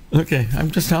 Okay,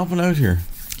 I'm just helping out here.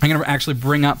 I'm going to actually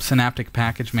bring up Synaptic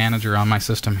Package Manager on my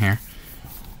system here.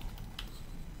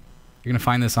 You're going to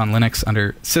find this on Linux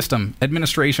under System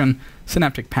Administration,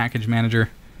 Synaptic Package Manager.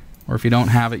 Or if you don't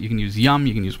have it, you can use Yum,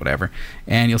 you can use whatever.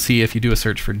 And you'll see if you do a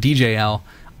search for DJL,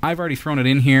 I've already thrown it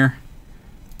in here,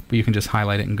 but you can just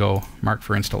highlight it and go mark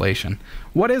for installation.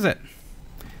 What is it?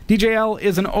 DJL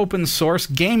is an open source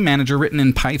game manager written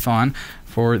in Python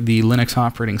for the Linux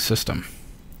operating system.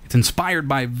 It's inspired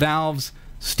by Valve's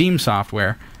Steam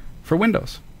software for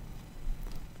Windows.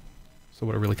 So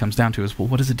what it really comes down to is, well,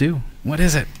 what does it do? What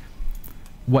is it?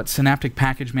 What Synaptic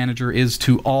Package Manager is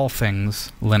to all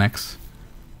things Linux,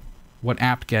 what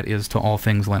apt-get is to all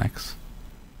things Linux,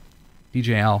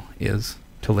 DJL is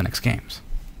to Linux games.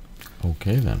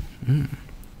 Okay, then.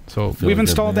 So we've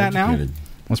installed that now.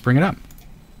 Let's bring it up.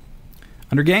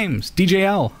 Under Games,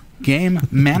 DJL, Game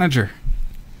Manager.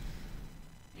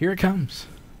 Here it comes.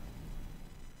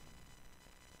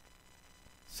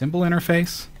 Simple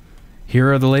interface.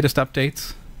 Here are the latest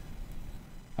updates.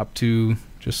 Up to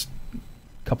just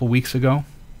a couple weeks ago.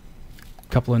 A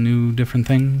couple of new different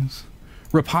things.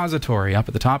 Repository up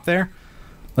at the top there.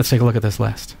 Let's take a look at this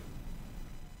list.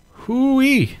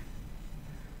 Hoo-wee!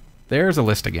 There's a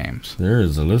list of games. There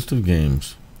is a list of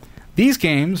games. These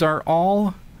games are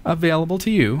all available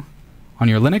to you on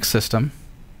your Linux system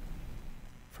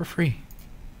for free.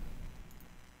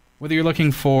 Whether you're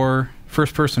looking for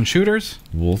first-person shooters...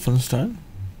 Wolfenstein?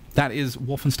 That is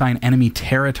Wolfenstein Enemy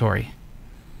Territory.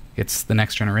 It's the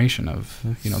next generation of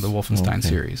the Wolfenstein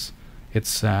series.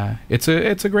 It's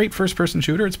a great first-person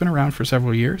shooter. It's been around for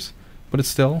several years, but it's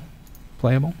still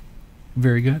playable.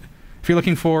 Very good. If you're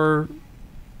looking for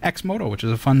X-Moto, which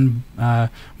is a fun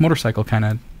motorcycle kind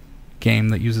of game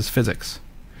that uses physics.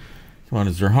 Come on,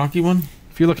 is there a hockey one?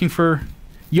 If you're looking for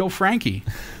Yo Frankie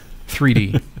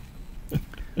 3D,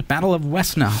 Battle of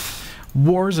Westnau,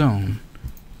 Warzone,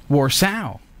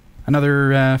 Warsaw,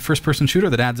 another first-person shooter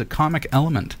that adds a comic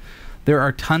element. There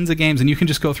are tons of games, and you can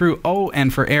just go through. Oh,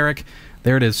 and for Eric,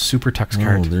 there it is, Super Tux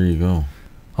Kart. Oh, there you go.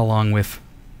 Along with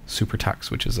Super Tux,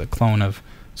 which is a clone of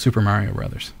Super Mario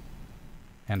Brothers.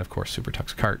 And, of course, Super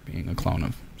Tux Kart being a clone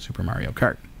of Super Mario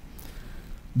Kart.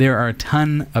 There are a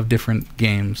ton of different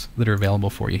games that are available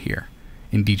for you here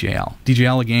in DJL.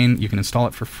 DJL, again, you can install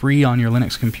it for free on your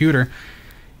Linux computer.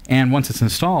 And once it's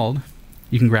installed,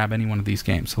 you can grab any one of these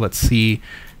games. So let's see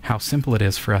how simple it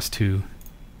is for us to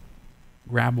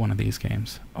grab one of these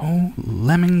games. Oh,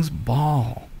 Lemmings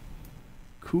Ball.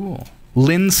 Cool.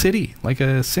 Lynn City, like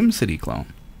a SimCity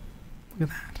clone. Look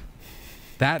at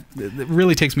that. That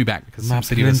really takes me back because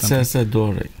SimCity does something. Princess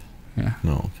Adore. Yeah.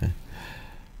 No, okay.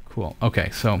 Cool. Okay,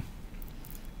 so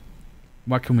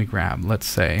what can we grab? Let's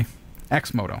say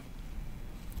X-Moto.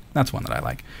 That's one that I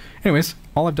like. Anyways,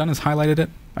 all I've done is highlighted it.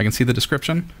 I can see the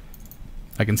description.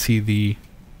 I can see the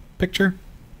picture.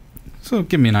 So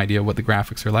give me an idea of what the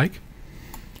graphics are like.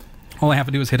 All I have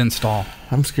to do is hit install.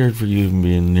 I'm scared for you even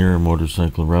being near a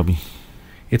motorcycle, Robbie.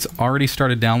 It's already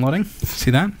started downloading.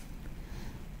 See that?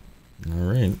 All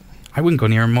right. I wouldn't go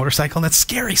near a motorcycle. That's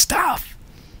scary stuff.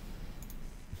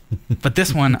 But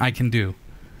this one I can do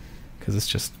because it's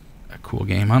just a cool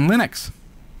game on Linux.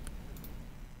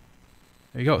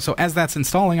 There you go. So as that's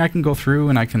installing, I can go through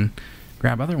and I can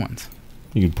grab other ones.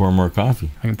 You can pour more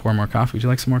coffee. I can pour more coffee. Would you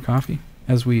like some more coffee?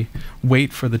 As we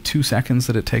wait for the 2 seconds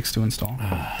that it takes to install.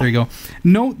 There you go.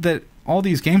 Note that all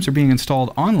these games are being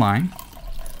installed online.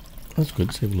 That's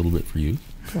good. Save a little bit for you.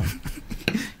 Come on.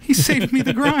 He saved me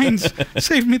the grinds.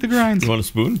 Saved me the grinds. You want a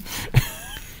spoon?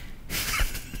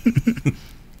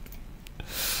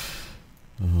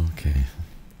 Okay.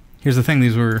 Here's the thing.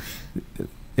 These were...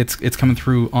 It's coming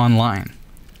through online.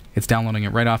 It's downloading it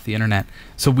right off the internet.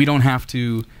 So we don't have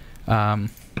to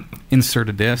insert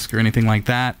a disk or anything like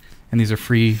that. And these are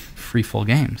free full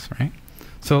games, right?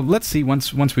 So let's see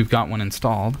once we've got one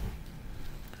installed.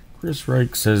 Chris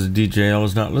Reich says DJL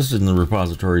is not listed in the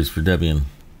repositories for Debian.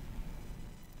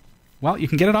 Well, you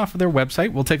can get it off of their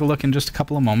website. We'll take a look in just a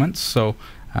couple of moments. So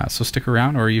stick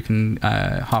around, or you can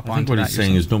hop on. I think what he's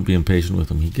saying is don't be impatient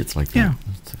with him. He gets like that.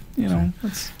 Yeah,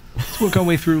 let's work our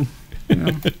way through.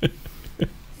 And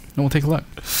we'll take a look.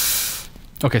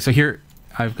 Okay, so here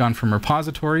I've gone from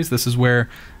repositories. This is where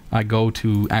I go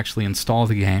to actually install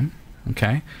the game.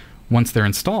 Okay, once they're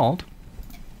installed,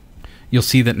 you'll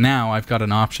see that now I've got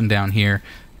an option down here.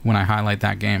 When I highlight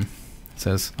that game, it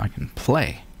says I can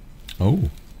play. Oh.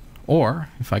 Or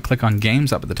if I click on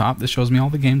games up at the top, this shows me all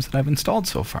the games that I've installed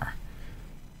so far.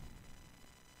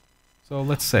 So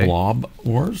let's say Blob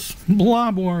Wars.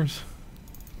 Blob Wars.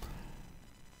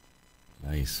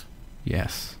 Nice.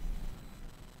 Yes.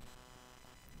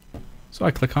 So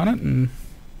I click on it and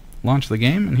launch the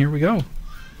game, and here we go.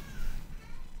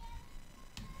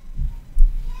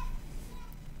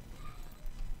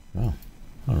 Oh,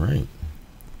 all right.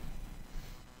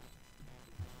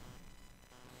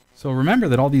 So remember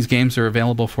that all these games are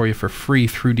available for you for free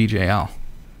through DJL.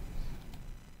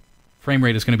 Frame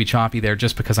rate is going to be choppy there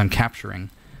just because I'm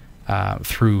capturing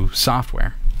through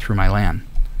software, through my LAN.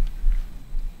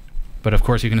 But of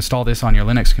course you can install this on your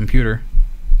Linux computer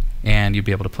and you'll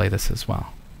be able to play this as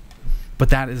well. But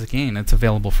that is, again, it's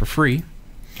available for free,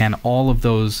 and all of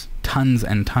those tons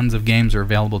and tons of games are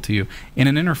available to you in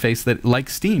an interface that, like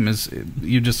Steam, is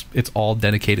it's all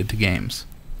dedicated to games.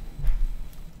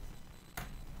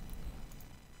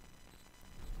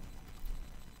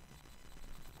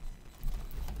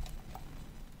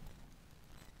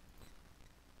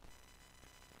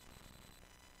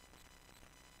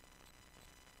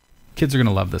 Kids are going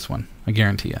to love this one, I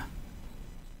guarantee you.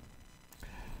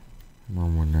 Well,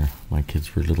 when my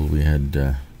kids were little, we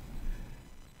had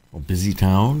Busy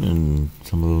Town and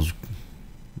some of those.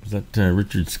 Was that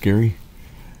Richard Scarry?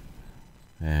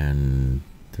 And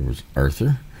there was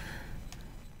Arthur.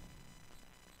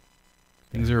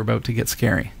 Things are about to get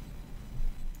scary.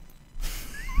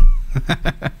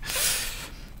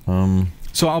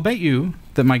 So I'll bet you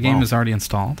that my game is already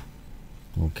installed.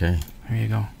 Okay. There you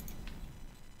go.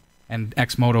 And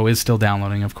Xmodo is still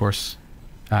downloading, of course.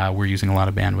 We're using a lot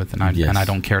of bandwidth, and I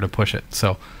don't care to push it.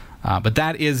 So, but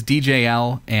that is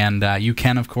DJL, and you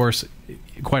can, of course,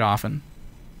 quite often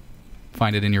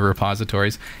find it in your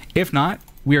repositories. If not,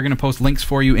 we are going to post links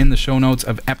for you in the show notes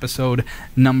of episode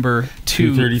number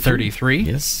 233.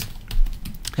 Yes.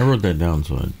 I wrote that down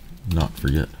so I'd not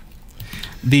forget.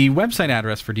 The website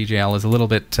address for DJL is a little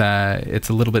bit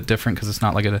different because it's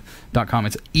not like a .com.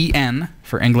 It's en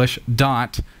for English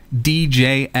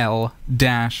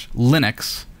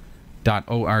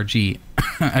 .djl-linux.org.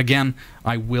 Again,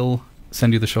 I will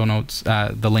send you the show notes,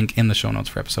 the link in the show notes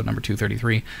for episode number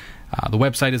 233. The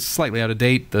website is slightly out of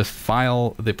date.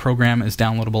 The program is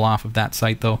downloadable off of that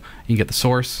site, though. You can get the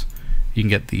source. You can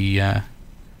get the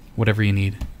whatever you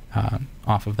need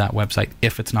off of that website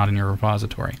if it's not in your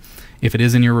repository. If it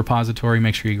is in your repository,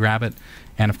 make sure you grab it.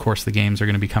 And of course, the games are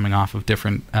going to be coming off of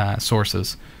different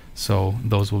sources, so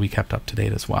those will be kept up to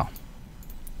date as well.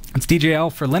 It's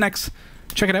DJL for Linux.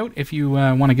 Check it out if you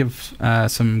want to give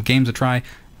some games a try.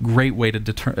 Great way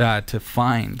to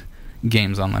find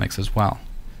games on Linux as well,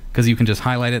 because you can just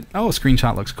highlight it. Oh,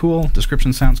 screenshot looks cool.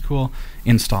 Description sounds cool.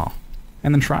 Install,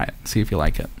 and then try it. See if you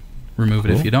like it. Remove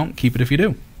it if you don't. Keep it if you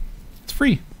do. It's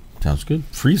free. Sounds good.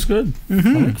 Free's good. I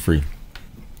like free.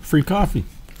 Free coffee.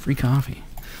 Free coffee.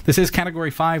 This is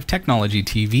Category 5 Technology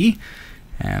TV,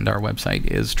 and our website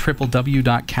is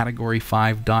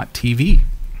www.category5.tv.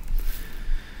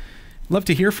 Love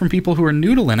to hear from people who are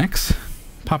new to Linux.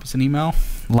 Pop us an email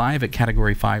live at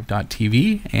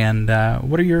category5.tv, and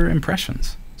what are your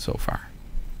impressions so far?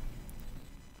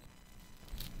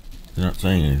 They're not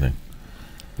saying anything.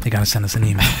 They got to send us an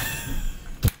email.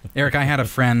 Eric, I had a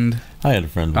friend. I had a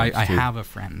friend. I have a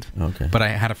friend. Okay. But I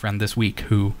had a friend this week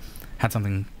who had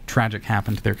something tragic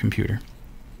happen to their computer.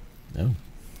 Oh.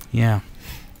 Yeah.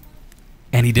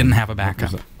 And he didn't have a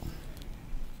backup.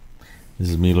 This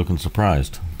is me looking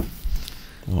surprised.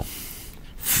 Oh.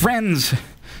 Friends,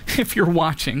 if you're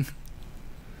watching,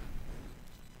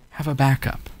 have a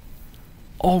backup.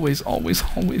 Always, always,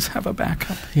 always have a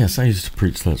backup. Yes, I used to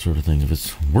preach that sort of thing. If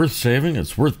it's worth saving,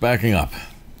 it's worth backing up.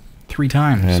 3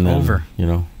 times and then, over. You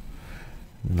know,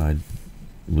 and I'd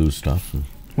lose stuff.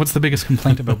 What's the biggest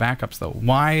complaint about backups, though?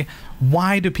 Why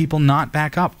do people not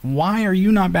back up? Why are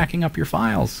you not backing up your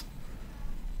files?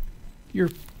 Your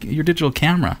digital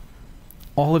camera,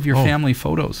 all of your family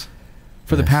photos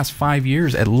for the past 5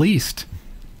 years at least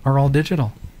are all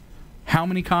digital. How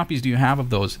many copies do you have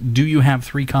of those? Do you have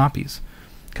 3 copies?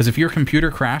 Because if your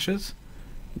computer crashes,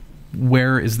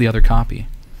 where is the other copy?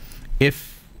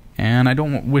 And I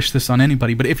don't wish this on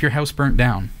anybody, but if your house burnt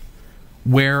down,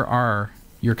 where are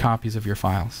your copies of your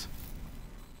files?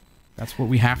 That's what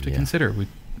we have to consider.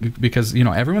 Because, you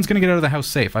know, everyone's going to get out of the house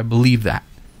safe. I believe that.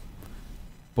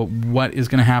 But what is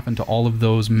going to happen to all of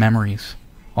those memories?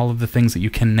 All of the things that you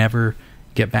can never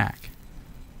get back?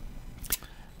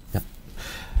 Yep.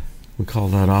 We call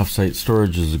that off-site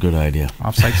storage is a good idea.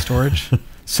 Off-site storage?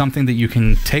 Something that you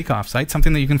can take off-site,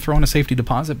 something that you can throw in a safety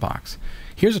deposit box.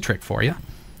 Here's a trick for you.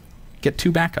 Get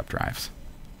 2 backup drives.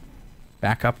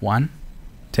 Backup 1,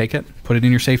 take it, put it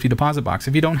in your safety deposit box.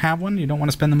 If you don't have one, you don't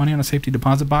want to spend the money on a safety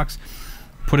deposit box,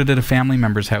 put it at a family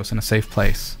member's house in a safe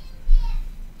place.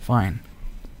 Fine.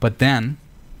 But then,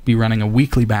 be running a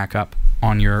weekly backup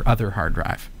on your other hard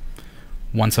drive.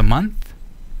 Once a month,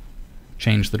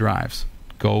 change the drives.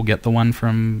 go get the one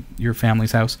from your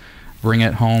family's house, bring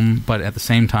it home, but at the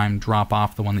same time drop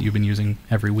off the one that you've been using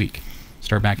every week.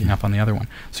 Start backing up on the other one.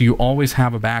 So you always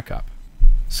have a backup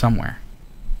somewhere.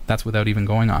 That's without even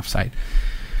going off-site.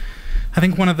 I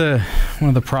think one of the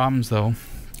problems, though,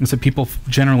 is that people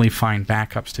generally find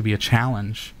backups to be a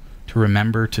challenge to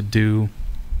remember to do,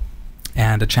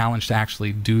 and a challenge to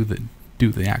actually do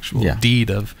the actual deed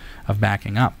of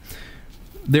backing up.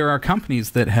 There are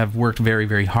companies that have worked very,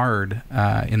 very hard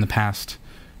in the past,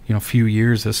 few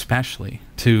years especially,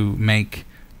 to make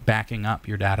backing up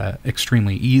your data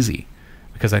extremely easy.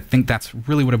 Because I think that's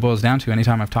really what it boils down to.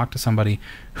 Anytime I've talked to somebody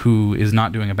who is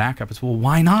not doing a backup, it's, well,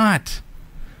 why not?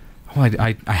 Oh,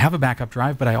 I have a backup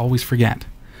drive, but I always forget.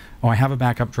 Oh, I have a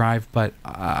backup drive, but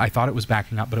I thought it was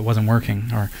backing up, but it wasn't working.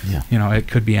 Or, it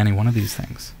could be any one of these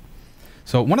things.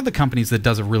 So one of the companies that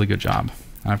does a really good job,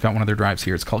 and I've got one of their drives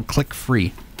here, it's called Click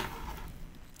Free.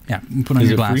 Yeah, put on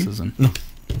your glasses. And no.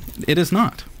 It is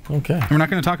not. Okay. And we're not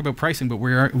going to talk about pricing, but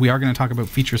we are going to talk about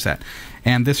feature set.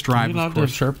 And this drive, are you allowed to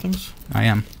have sharp things? I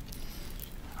am.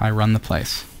 I run the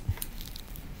place.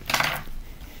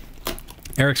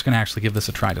 Eric's going to actually give this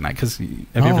a try tonight, because have you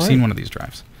ever seen one of these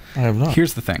drives? I have not.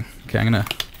 Here's the thing. Okay, I'm going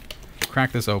to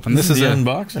crack this open. This is the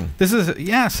unboxing. This is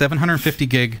 750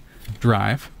 gig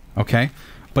drive. Okay.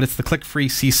 But it's the Click-Free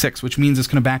C6, which means it's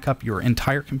going to back up your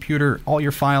entire computer, all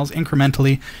your files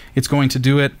incrementally. It's going to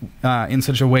do it in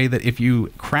such a way that if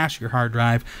you crash your hard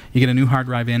drive, you get a new hard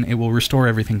drive in, it will restore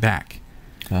everything back.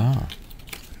 Ah.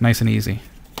 Nice and easy.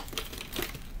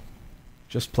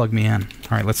 Just plug me in.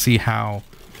 All right, let's see how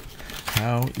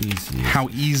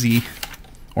easy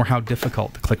or how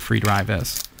difficult the Click-Free drive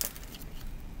is.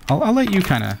 I'll let you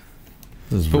kind of...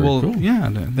 This is very cool. Yeah,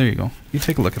 there you go. You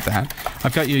take a look at that.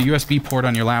 I've got your USB port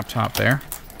on your laptop there.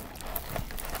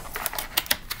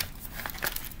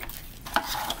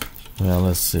 Well,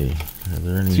 let's see. Are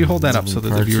there any? So you hold that up so that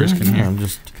the viewers can hear.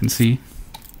 Can see.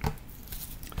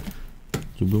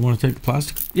 Do we want to take the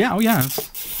plastic? Yeah. Oh, yeah.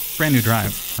 It's brand new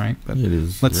drive, right? But it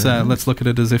is. Let's look at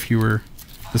it as if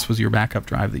this was your backup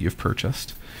drive that you've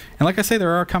purchased. And like I say,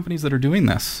 there are companies that are doing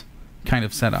this kind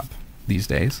of setup these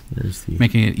days,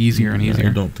 making it easier and easier.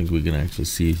 I don't think we can actually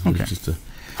see. Okay.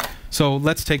 So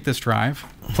let's take this drive,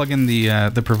 plug in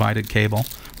the provided cable,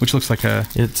 which looks like a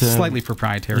slightly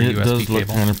proprietary USB cable. It does look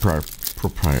kind of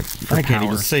proprietary. I can't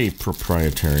even say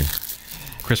proprietary.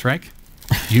 Chris Reich,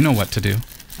 you know what to do.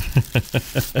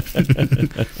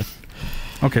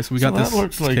 Okay, so we got this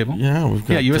looks like, cable. Yeah, we've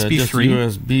got USB 3.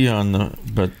 USB on the,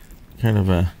 but kind of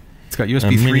a... It's got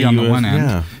USB 3 on the one end.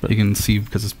 Yeah, you can see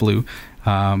because it's blue.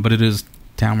 But it is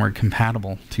downward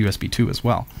compatible to USB 2 as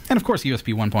well. And of course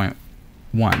USB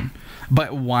 1.1.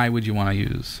 But why would you want to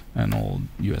use an old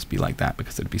USB like that?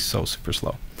 Because it'd be so super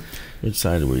slow. Which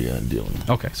side are we dealing with?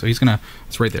 Okay, so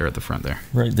it's right there at the front there.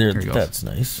 Right there, that's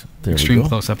nice. There Extreme we go.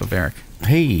 close-up of Eric.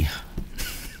 Hey.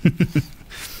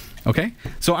 Okay,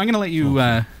 so I'm going to let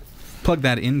you plug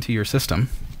that into your system.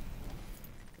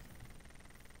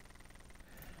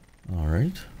 All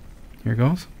right. Here it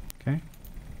goes. Okay.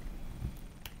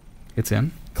 It's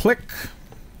in. Click.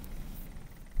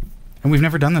 And we've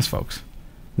never done this, folks.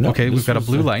 No, okay, we've got a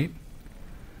blue light.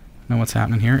 Know what's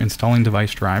happening here. Installing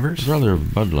device drivers. It's rather a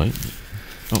Bud Light.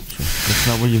 Oh, sorry. That's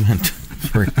not what you meant.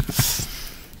 Sorry.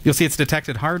 You'll see it's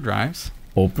detected hard drives.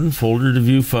 Open folder to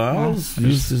view files.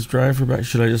 Use this drive for back.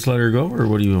 Should I just let her go, or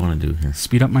what do you want to do here?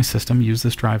 Speed up my system. Use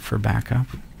this drive for backup.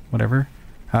 Whatever.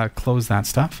 Close that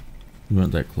stuff. You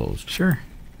want that closed? Sure.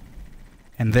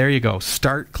 And there you go.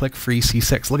 Start Click-Free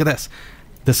C6. Look at this.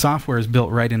 The software is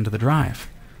built right into the drive.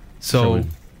 So,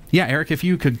 yeah, Eric, if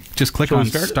you could just click on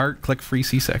Start Click-Free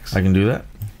C6. I can do that?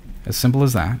 As simple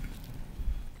as that.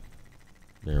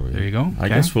 There you go. Okay. I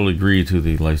guess we'll agree to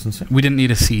the licensing. We didn't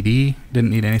need a CD. Didn't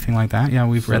need anything like that. Yeah,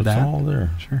 we've read that. It's all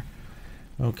there. Sure.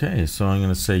 Okay, so I'm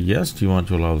going to say yes. Do you want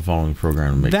to allow the following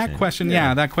program to make that question?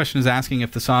 Yeah, that question is asking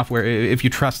if the software, if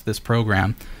you trust this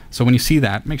program. So when you see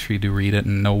that, make sure you do read it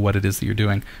and know what it is that you're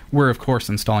doing. We're, of course,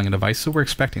 installing a device, so we're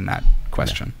expecting that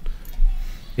question. Yeah.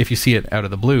 If you see it out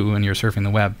of the blue and you're surfing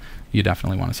the web, you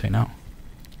definitely want to say no.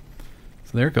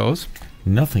 So there it goes.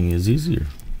 Nothing is easier.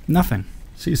 Nothing.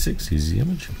 C6 easy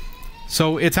image.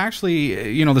 So it's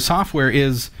actually, the software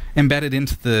is embedded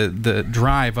into the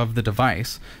drive of the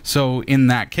device. So in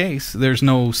that case, there's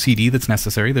no CD that's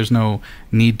necessary. There's no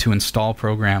need to install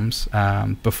programs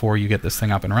before you get this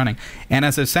thing up and running. And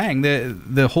as I was saying,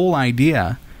 the whole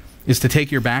idea is to take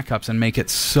your backups and make it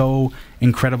so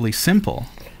incredibly simple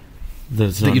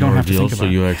that you don't have to think about it.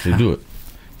 So you actually do it.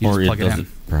 You just plug it in.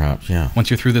 Perhaps, yeah. Once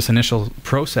you're through this initial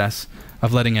process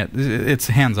of letting it's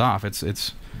hands off. It's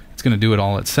it's going to do it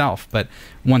all itself. But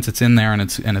once it's in there and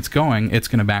it's going, it's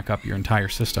going to back up your entire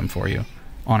system for you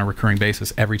on a recurring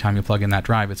basis. Every time you plug in that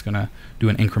drive, it's going to do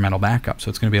an incremental backup. So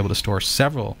it's going to be able to store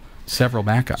several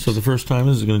backups. So the first time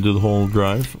is it going to do the whole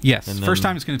drive? Yes. The first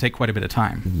time it's going to take quite a bit of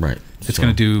time. Right. It's going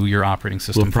to do your operating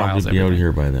system files. We'll probably be out of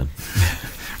here by then.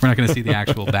 We're not going to see the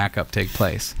actual backup take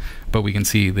place, but we can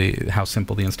see how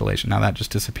simple the installation. Now that just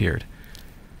disappeared.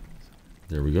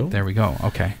 There we go. There we go.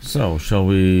 Okay. So, shall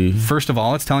we... First of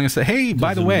all, it's telling us that, hey,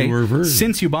 by the way,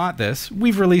 since you bought this,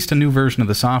 we've released a new version of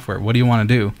the software. What do you want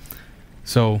to do?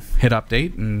 So, hit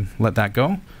update and let that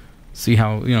go. See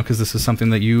how, because this is something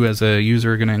that you as a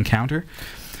user are going to encounter.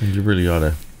 And you really ought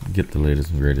to get the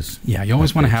latest and greatest. Yeah, you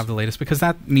always want to have the latest, because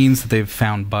that means that they've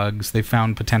found bugs, they've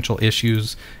found potential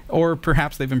issues, or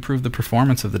perhaps they've improved the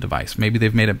performance of the device. Maybe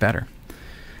they've made it better.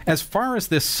 As far as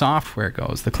this software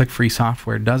goes, the click-free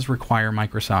software does require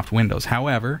Microsoft Windows.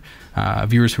 However,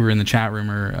 viewers who are in the chat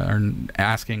room are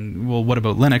asking, well, what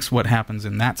about Linux? What happens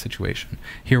in that situation?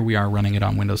 Here we are running it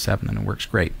on Windows 7, and it works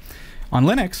great. On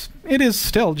Linux, it is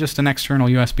still just an external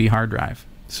USB hard drive.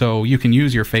 So you can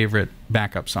use your favorite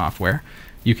backup software.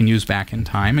 You can use Back in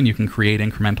Time, and you can create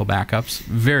incremental backups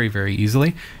very, very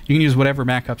easily. You can use whatever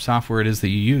backup software it is that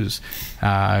you use.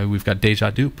 We've got Deja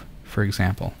Dupe, for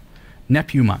example.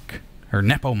 Nepomuk, or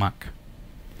Nepomuk.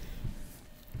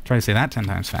 Try to say that 10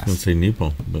 times fast. I was going to say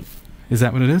Nepo, but... Is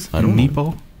that what it is? I don't know.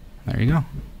 Nepo? There you go.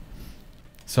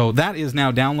 So that is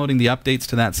now downloading the updates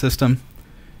to that system.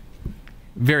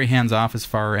 Very hands-off as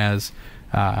far as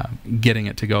getting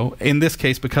it to go. In this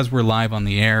case, because we're live on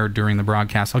the air during the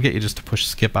broadcast, I'll get you just to push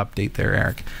skip update there,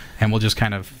 Eric, and we'll just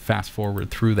kind of fast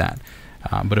forward through that.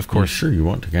 But of course... Sure, you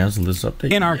want to cancel this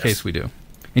update? In our case, we do.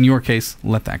 In your case,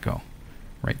 let that go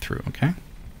right through, okay?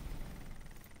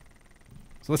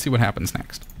 So let's see what happens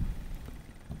next.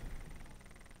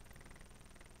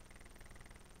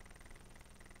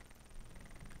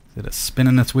 Is it a spin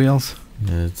in its wheels?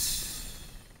 It's...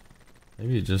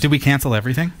 Maybe it just... Did we cancel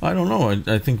everything? I don't know.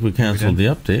 I think we canceled the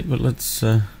update, but let's...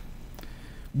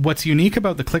 What's unique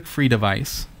about the click-free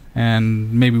device,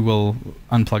 and maybe we'll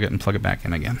unplug it and plug it back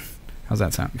in again. How's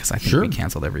that sound? Because I think we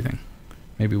canceled everything.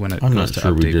 Maybe when it goes to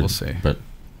update, we'll see. But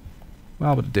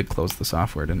well, but it did close the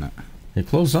software, didn't it? It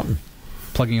closed something.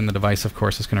 Plugging in the device, of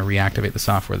course, is going to reactivate the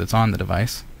software that's on the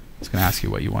device. It's going to ask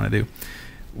you what you want to do.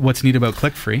 What's neat about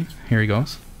click-free, here he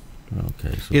goes,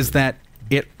 is that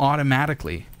it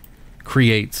automatically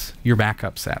creates your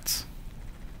backup sets.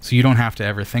 So you don't have to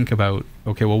ever think about,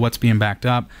 okay, well, what's being backed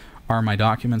up? Are my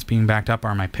documents being backed up?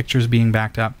 Are my pictures being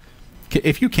backed up?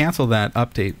 If you cancel that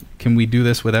update, can we do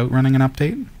this without running an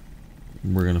update?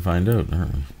 We're going to find out,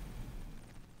 aren't we?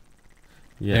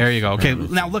 Yes, there you go. Okay,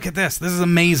 now look at this. This is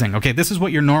amazing. Okay, this is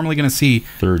what you're normally going to see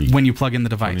 30, when you plug in the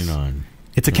device. 29.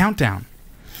 It's a countdown.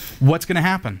 What's going to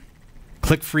happen?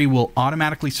 Click-free will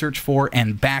automatically search for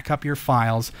and back up your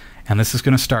files, and this is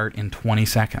going to start in 20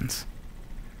 seconds.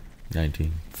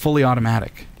 19. Fully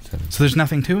automatic. 17. So there's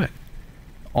nothing to it.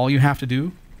 All you have to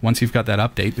do, once you've got that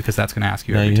update, because that's going to ask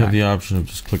you every time. Now you have the option of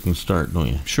just clicking start, don't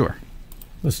you? Sure.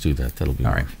 Let's do that. That'll be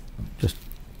all right. Just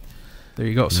there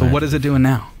you go. So what is it doing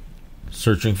now?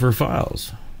 Searching for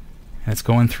files. And it's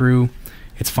going through.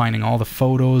 It's finding all the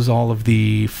photos, all of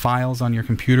the files on your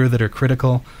computer that are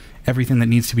critical, everything that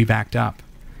needs to be backed up,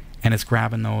 and it's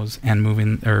grabbing those and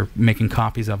moving or making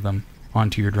copies of them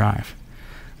onto your drive.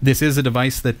 This is a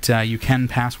device that you can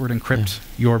password encrypt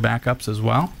your backups as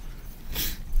well.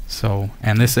 So,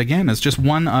 and this again is just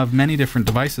one of many different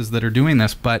devices that are doing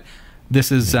this, but this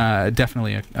is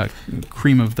definitely a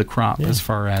cream of the crop as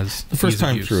far as the first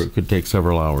time through. It could take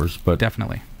several hours, but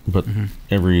definitely. But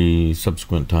every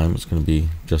subsequent time, it's going to be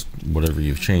just whatever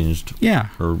you've changed. Yeah.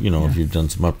 Or if you've done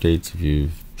some updates, if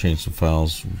you've changed some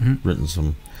files, written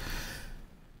some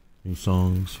new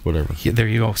songs, whatever. Yeah, there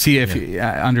you go. See, if you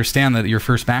understand that your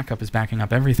first backup is backing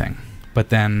up everything, but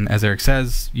then, as Eric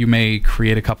says, you may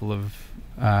create a couple of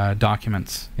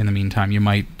documents in the meantime. You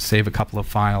might save a couple of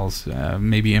files,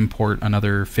 maybe import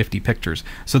another 50 pictures.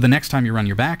 So the next time you run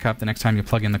your backup, the next time you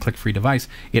plug in the click-free device,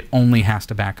 it only has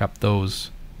to back up those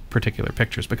particular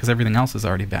pictures because everything else is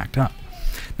already backed up.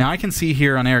 Now I can see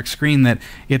here on Eric's screen that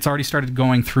it's already started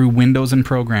going through Windows and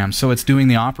programs. So it's doing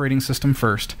the operating system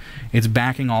first. It's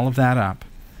backing all of that up.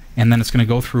 And then it's going to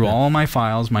go through all my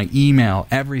files, my email,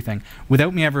 everything,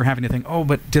 without me ever having to think, oh,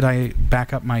 but did I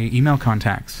back up my email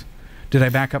contacts? Did I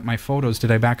back up my photos?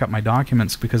 Did I back up my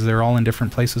documents? Because they're all in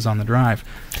different places on the drive.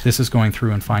 This is going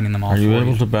through and finding them all. Are you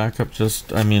able to back up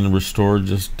restore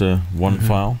just one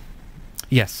file?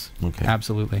 Yes. Okay.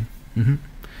 Absolutely.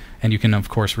 And you can, of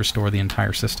course, restore the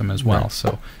entire system as well. Right.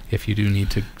 So if you do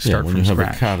need to start when from you have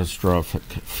scratch. a catastrophic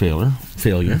failure.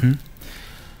 Mm-hmm.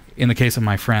 In the case of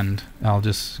my friend, I'll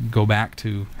just go back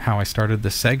to how I started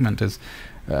this segment. Is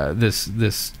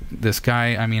this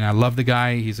guy? I mean, I love the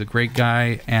guy. He's a great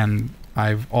guy, and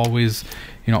I've always,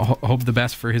 hoped the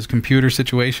best for his computer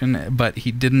situation. But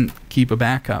he didn't keep a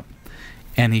backup,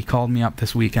 and he called me up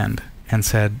this weekend and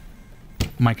said,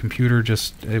 my computer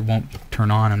it won't turn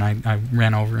on. And I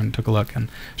ran over and took a look, and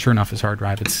sure enough, his hard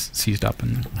drive had seized up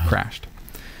and crashed.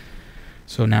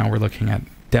 So now we're looking at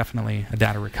definitely a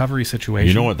data recovery situation.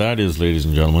 You know what that is, ladies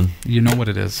and gentlemen? You know what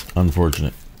it is.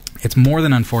 Unfortunate. It's more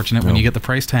than unfortunate when you get the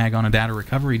price tag on a data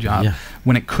recovery job,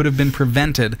 when it could have been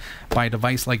prevented by a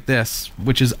device like this,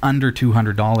 which is under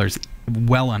 $200,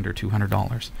 well under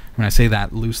 $200. When I say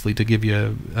that loosely to give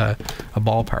you a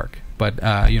ballpark, but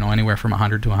anywhere from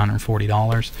 $100 to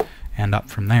 $140 and up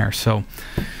from there. So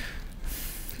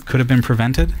could have been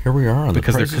prevented. Here we are.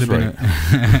 Because there could have been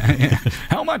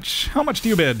how much do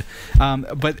you bid?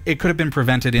 But it could have been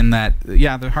prevented in that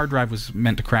the hard drive was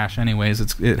meant to crash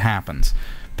anyways. It happens.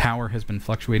 Power has been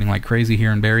fluctuating like crazy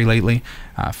here in Barrie lately.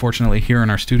 Fortunately, here in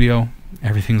our studio,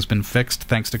 everything's been fixed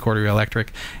thanks to Cordery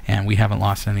Electric, and we haven't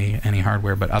lost any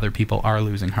hardware, but other people are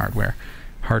losing hardware.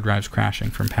 Hard drives crashing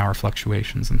from power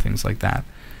fluctuations and things like that.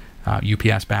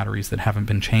 UPS batteries that haven't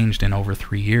been changed in over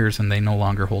 3 years, and they no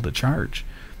longer hold a charge.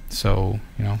 So,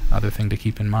 other thing to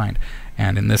keep in mind.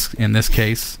 And in this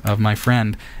case of my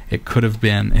friend, it could have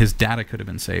been, his data could have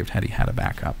been saved had he had a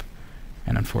backup.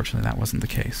 And unfortunately, that wasn't the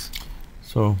case.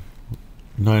 So,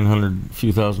 few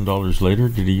 $1,000s later,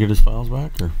 did he get his files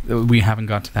back? Or? We haven't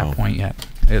got to that point yet.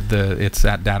 It's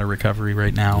at data recovery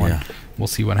right now, and we'll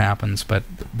see what happens. But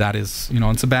that is,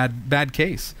 it's a bad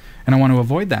case. And I want to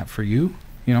avoid that for you.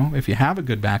 If you have a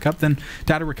good backup, then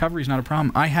data recovery is not a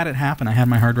problem. I had it happen. I had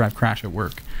my hard drive crash at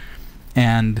work.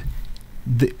 And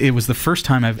it was the first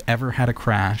time I've ever had a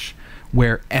crash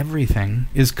where everything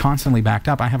is constantly backed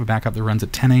up. I have a backup that runs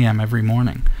at 10 a.m. every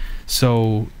morning.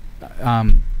 So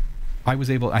I was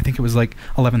able, I think it was like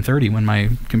 11:30 when my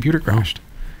computer crashed.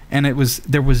 And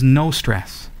there was no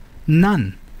stress.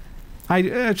 None.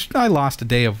 I lost a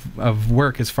day of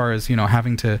work as far as,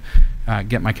 having to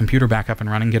get my computer back up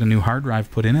and running, get a new hard drive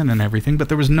put in it and everything, but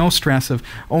there was no stress of,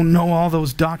 oh no, all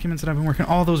those documents that I've been working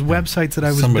on, all those websites that I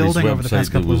was building over the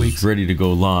past couple of weeks. Ready to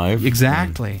go live.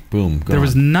 Exactly. Boom, gone. There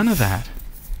was none of that.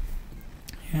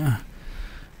 Yeah.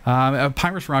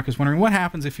 Pyrus Rock is wondering, what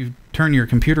happens if you turn your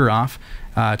computer off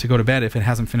to go to bed if it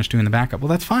hasn't finished doing the backup? Well,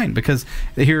 that's fine, because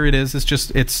here it is. It's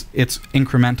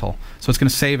incremental. So it's going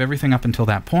to save everything up until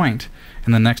that point,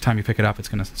 and the next time you pick it up, it's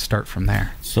going to start from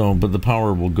there. So, but the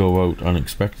power will go out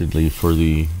unexpectedly for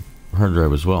the hard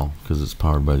drive as well, because it's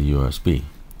powered by the USB.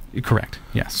 Correct.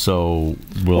 Yes. So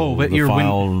will the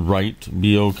file write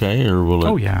be okay, or will it?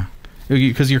 Oh yeah,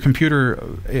 because your computer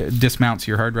dismounts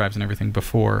your hard drives and everything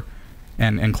before.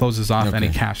 And closes off any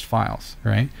cached files,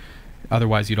 right?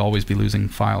 Otherwise, you'd always be losing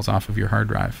files off of your hard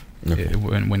drive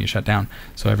when you shut down.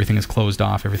 So everything is closed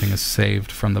off, everything is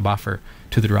saved from the buffer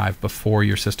to the drive before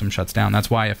your system shuts down. That's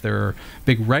why if there are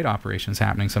big write operations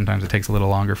happening, sometimes it takes a little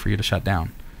longer for you to shut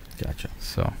down. Gotcha.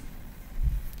 So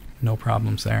no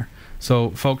problems there. So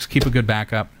folks, keep a good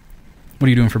backup. What are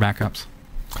you doing for backups?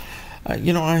 I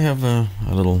have a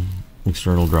little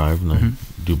external drive, and I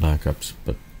do backups,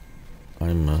 but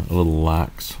I'm a little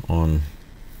lax on.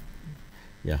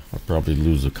 I'll probably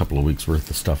lose a couple of weeks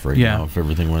worth of stuff now if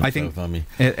everything went south on me.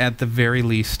 At the very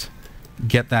least,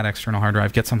 get that external hard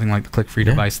drive. Get something like the click-free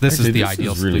device. This is the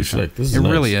ideal solution. Really this is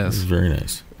nice. Really is. This is very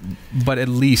nice. But at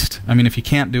least, if you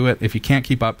can't do it, if you can't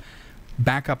keep up,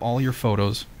 back up all your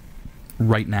photos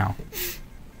right now.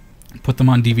 Put them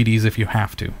on DVDs if you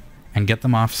have to, and get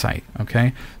them off-site,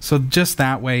 okay? So just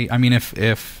that way,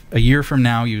 if a year from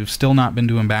now you've still not been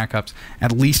doing backups,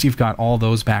 at least you've got all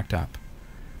those backed up.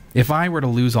 If I were to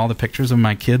lose all the pictures of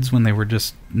my kids when they were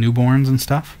just newborns and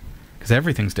stuff, because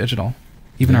everything's digital,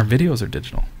 even our videos are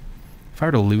digital. If I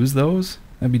were to lose those,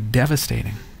 that'd be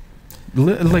devastating.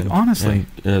 Honestly.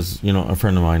 And as a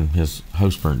friend of mine, his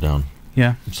house burnt down.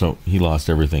 Yeah. So he lost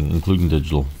everything, including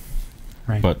digital.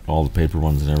 Right. But all the paper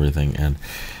ones and everything, and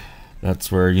that's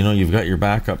where you've got your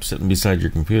backup sitting beside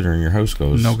your computer, and your house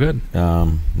goes no good.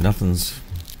 Nothing's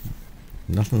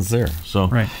there.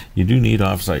 So you do need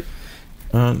offsite.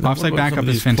 Offsite backup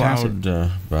is fantastic.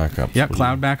 Cloud backups. Yep,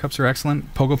 cloud backups are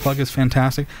excellent. Pogo Plug is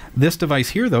fantastic. This device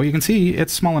here, though, you can see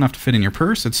it's small enough to fit in your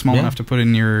purse. It's small enough to put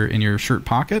in your shirt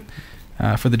pocket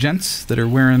for the gents that are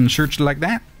wearing shirts like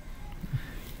that.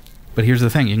 But here's the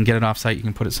thing: you can get it offsite. You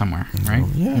can put it somewhere, right? I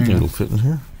think it'll fit in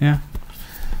here. Yeah.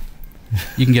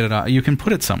 you can get it. You can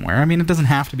put it somewhere. I mean, it doesn't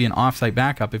have to be an off-site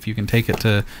backup if you can take it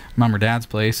to mom or dad's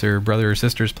place or brother or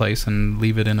sister's place and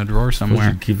leave it in a drawer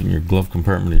somewhere. You keep it in your glove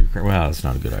compartment of your car. Well, that's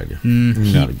not a good idea.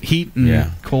 Heat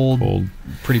and cold,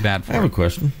 pretty bad for it. I have a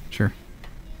question. Sure.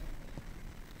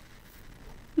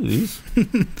 What are these?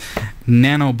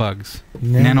 Nanobugs.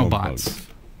 Nanobots.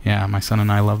 Yeah, my son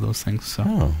and I love those things.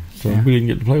 So we didn't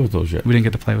get to play with those yet. We didn't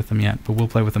get to play with them yet, but we'll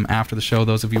play with them after the show.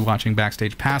 Those of you watching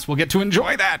Backstage Pass will get to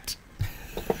enjoy that.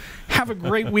 Have a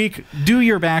great week. Do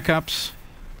your backups,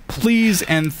 please,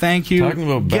 and thank you. Talking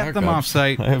about get them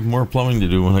off-site. I have more plumbing to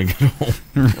do when I get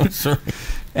home.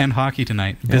 And hockey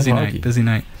tonight. Busy night.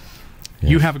 Yes.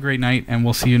 You have a great night, and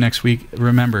we'll see you next week.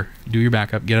 Remember, do your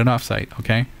backup. Get it off-site,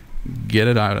 okay? Get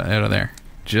it out of there,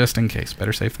 just in case.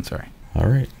 Better safe than sorry. All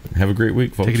right. Have a great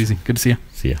week, folks. Take it easy. Good to see you.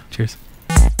 See ya. Cheers.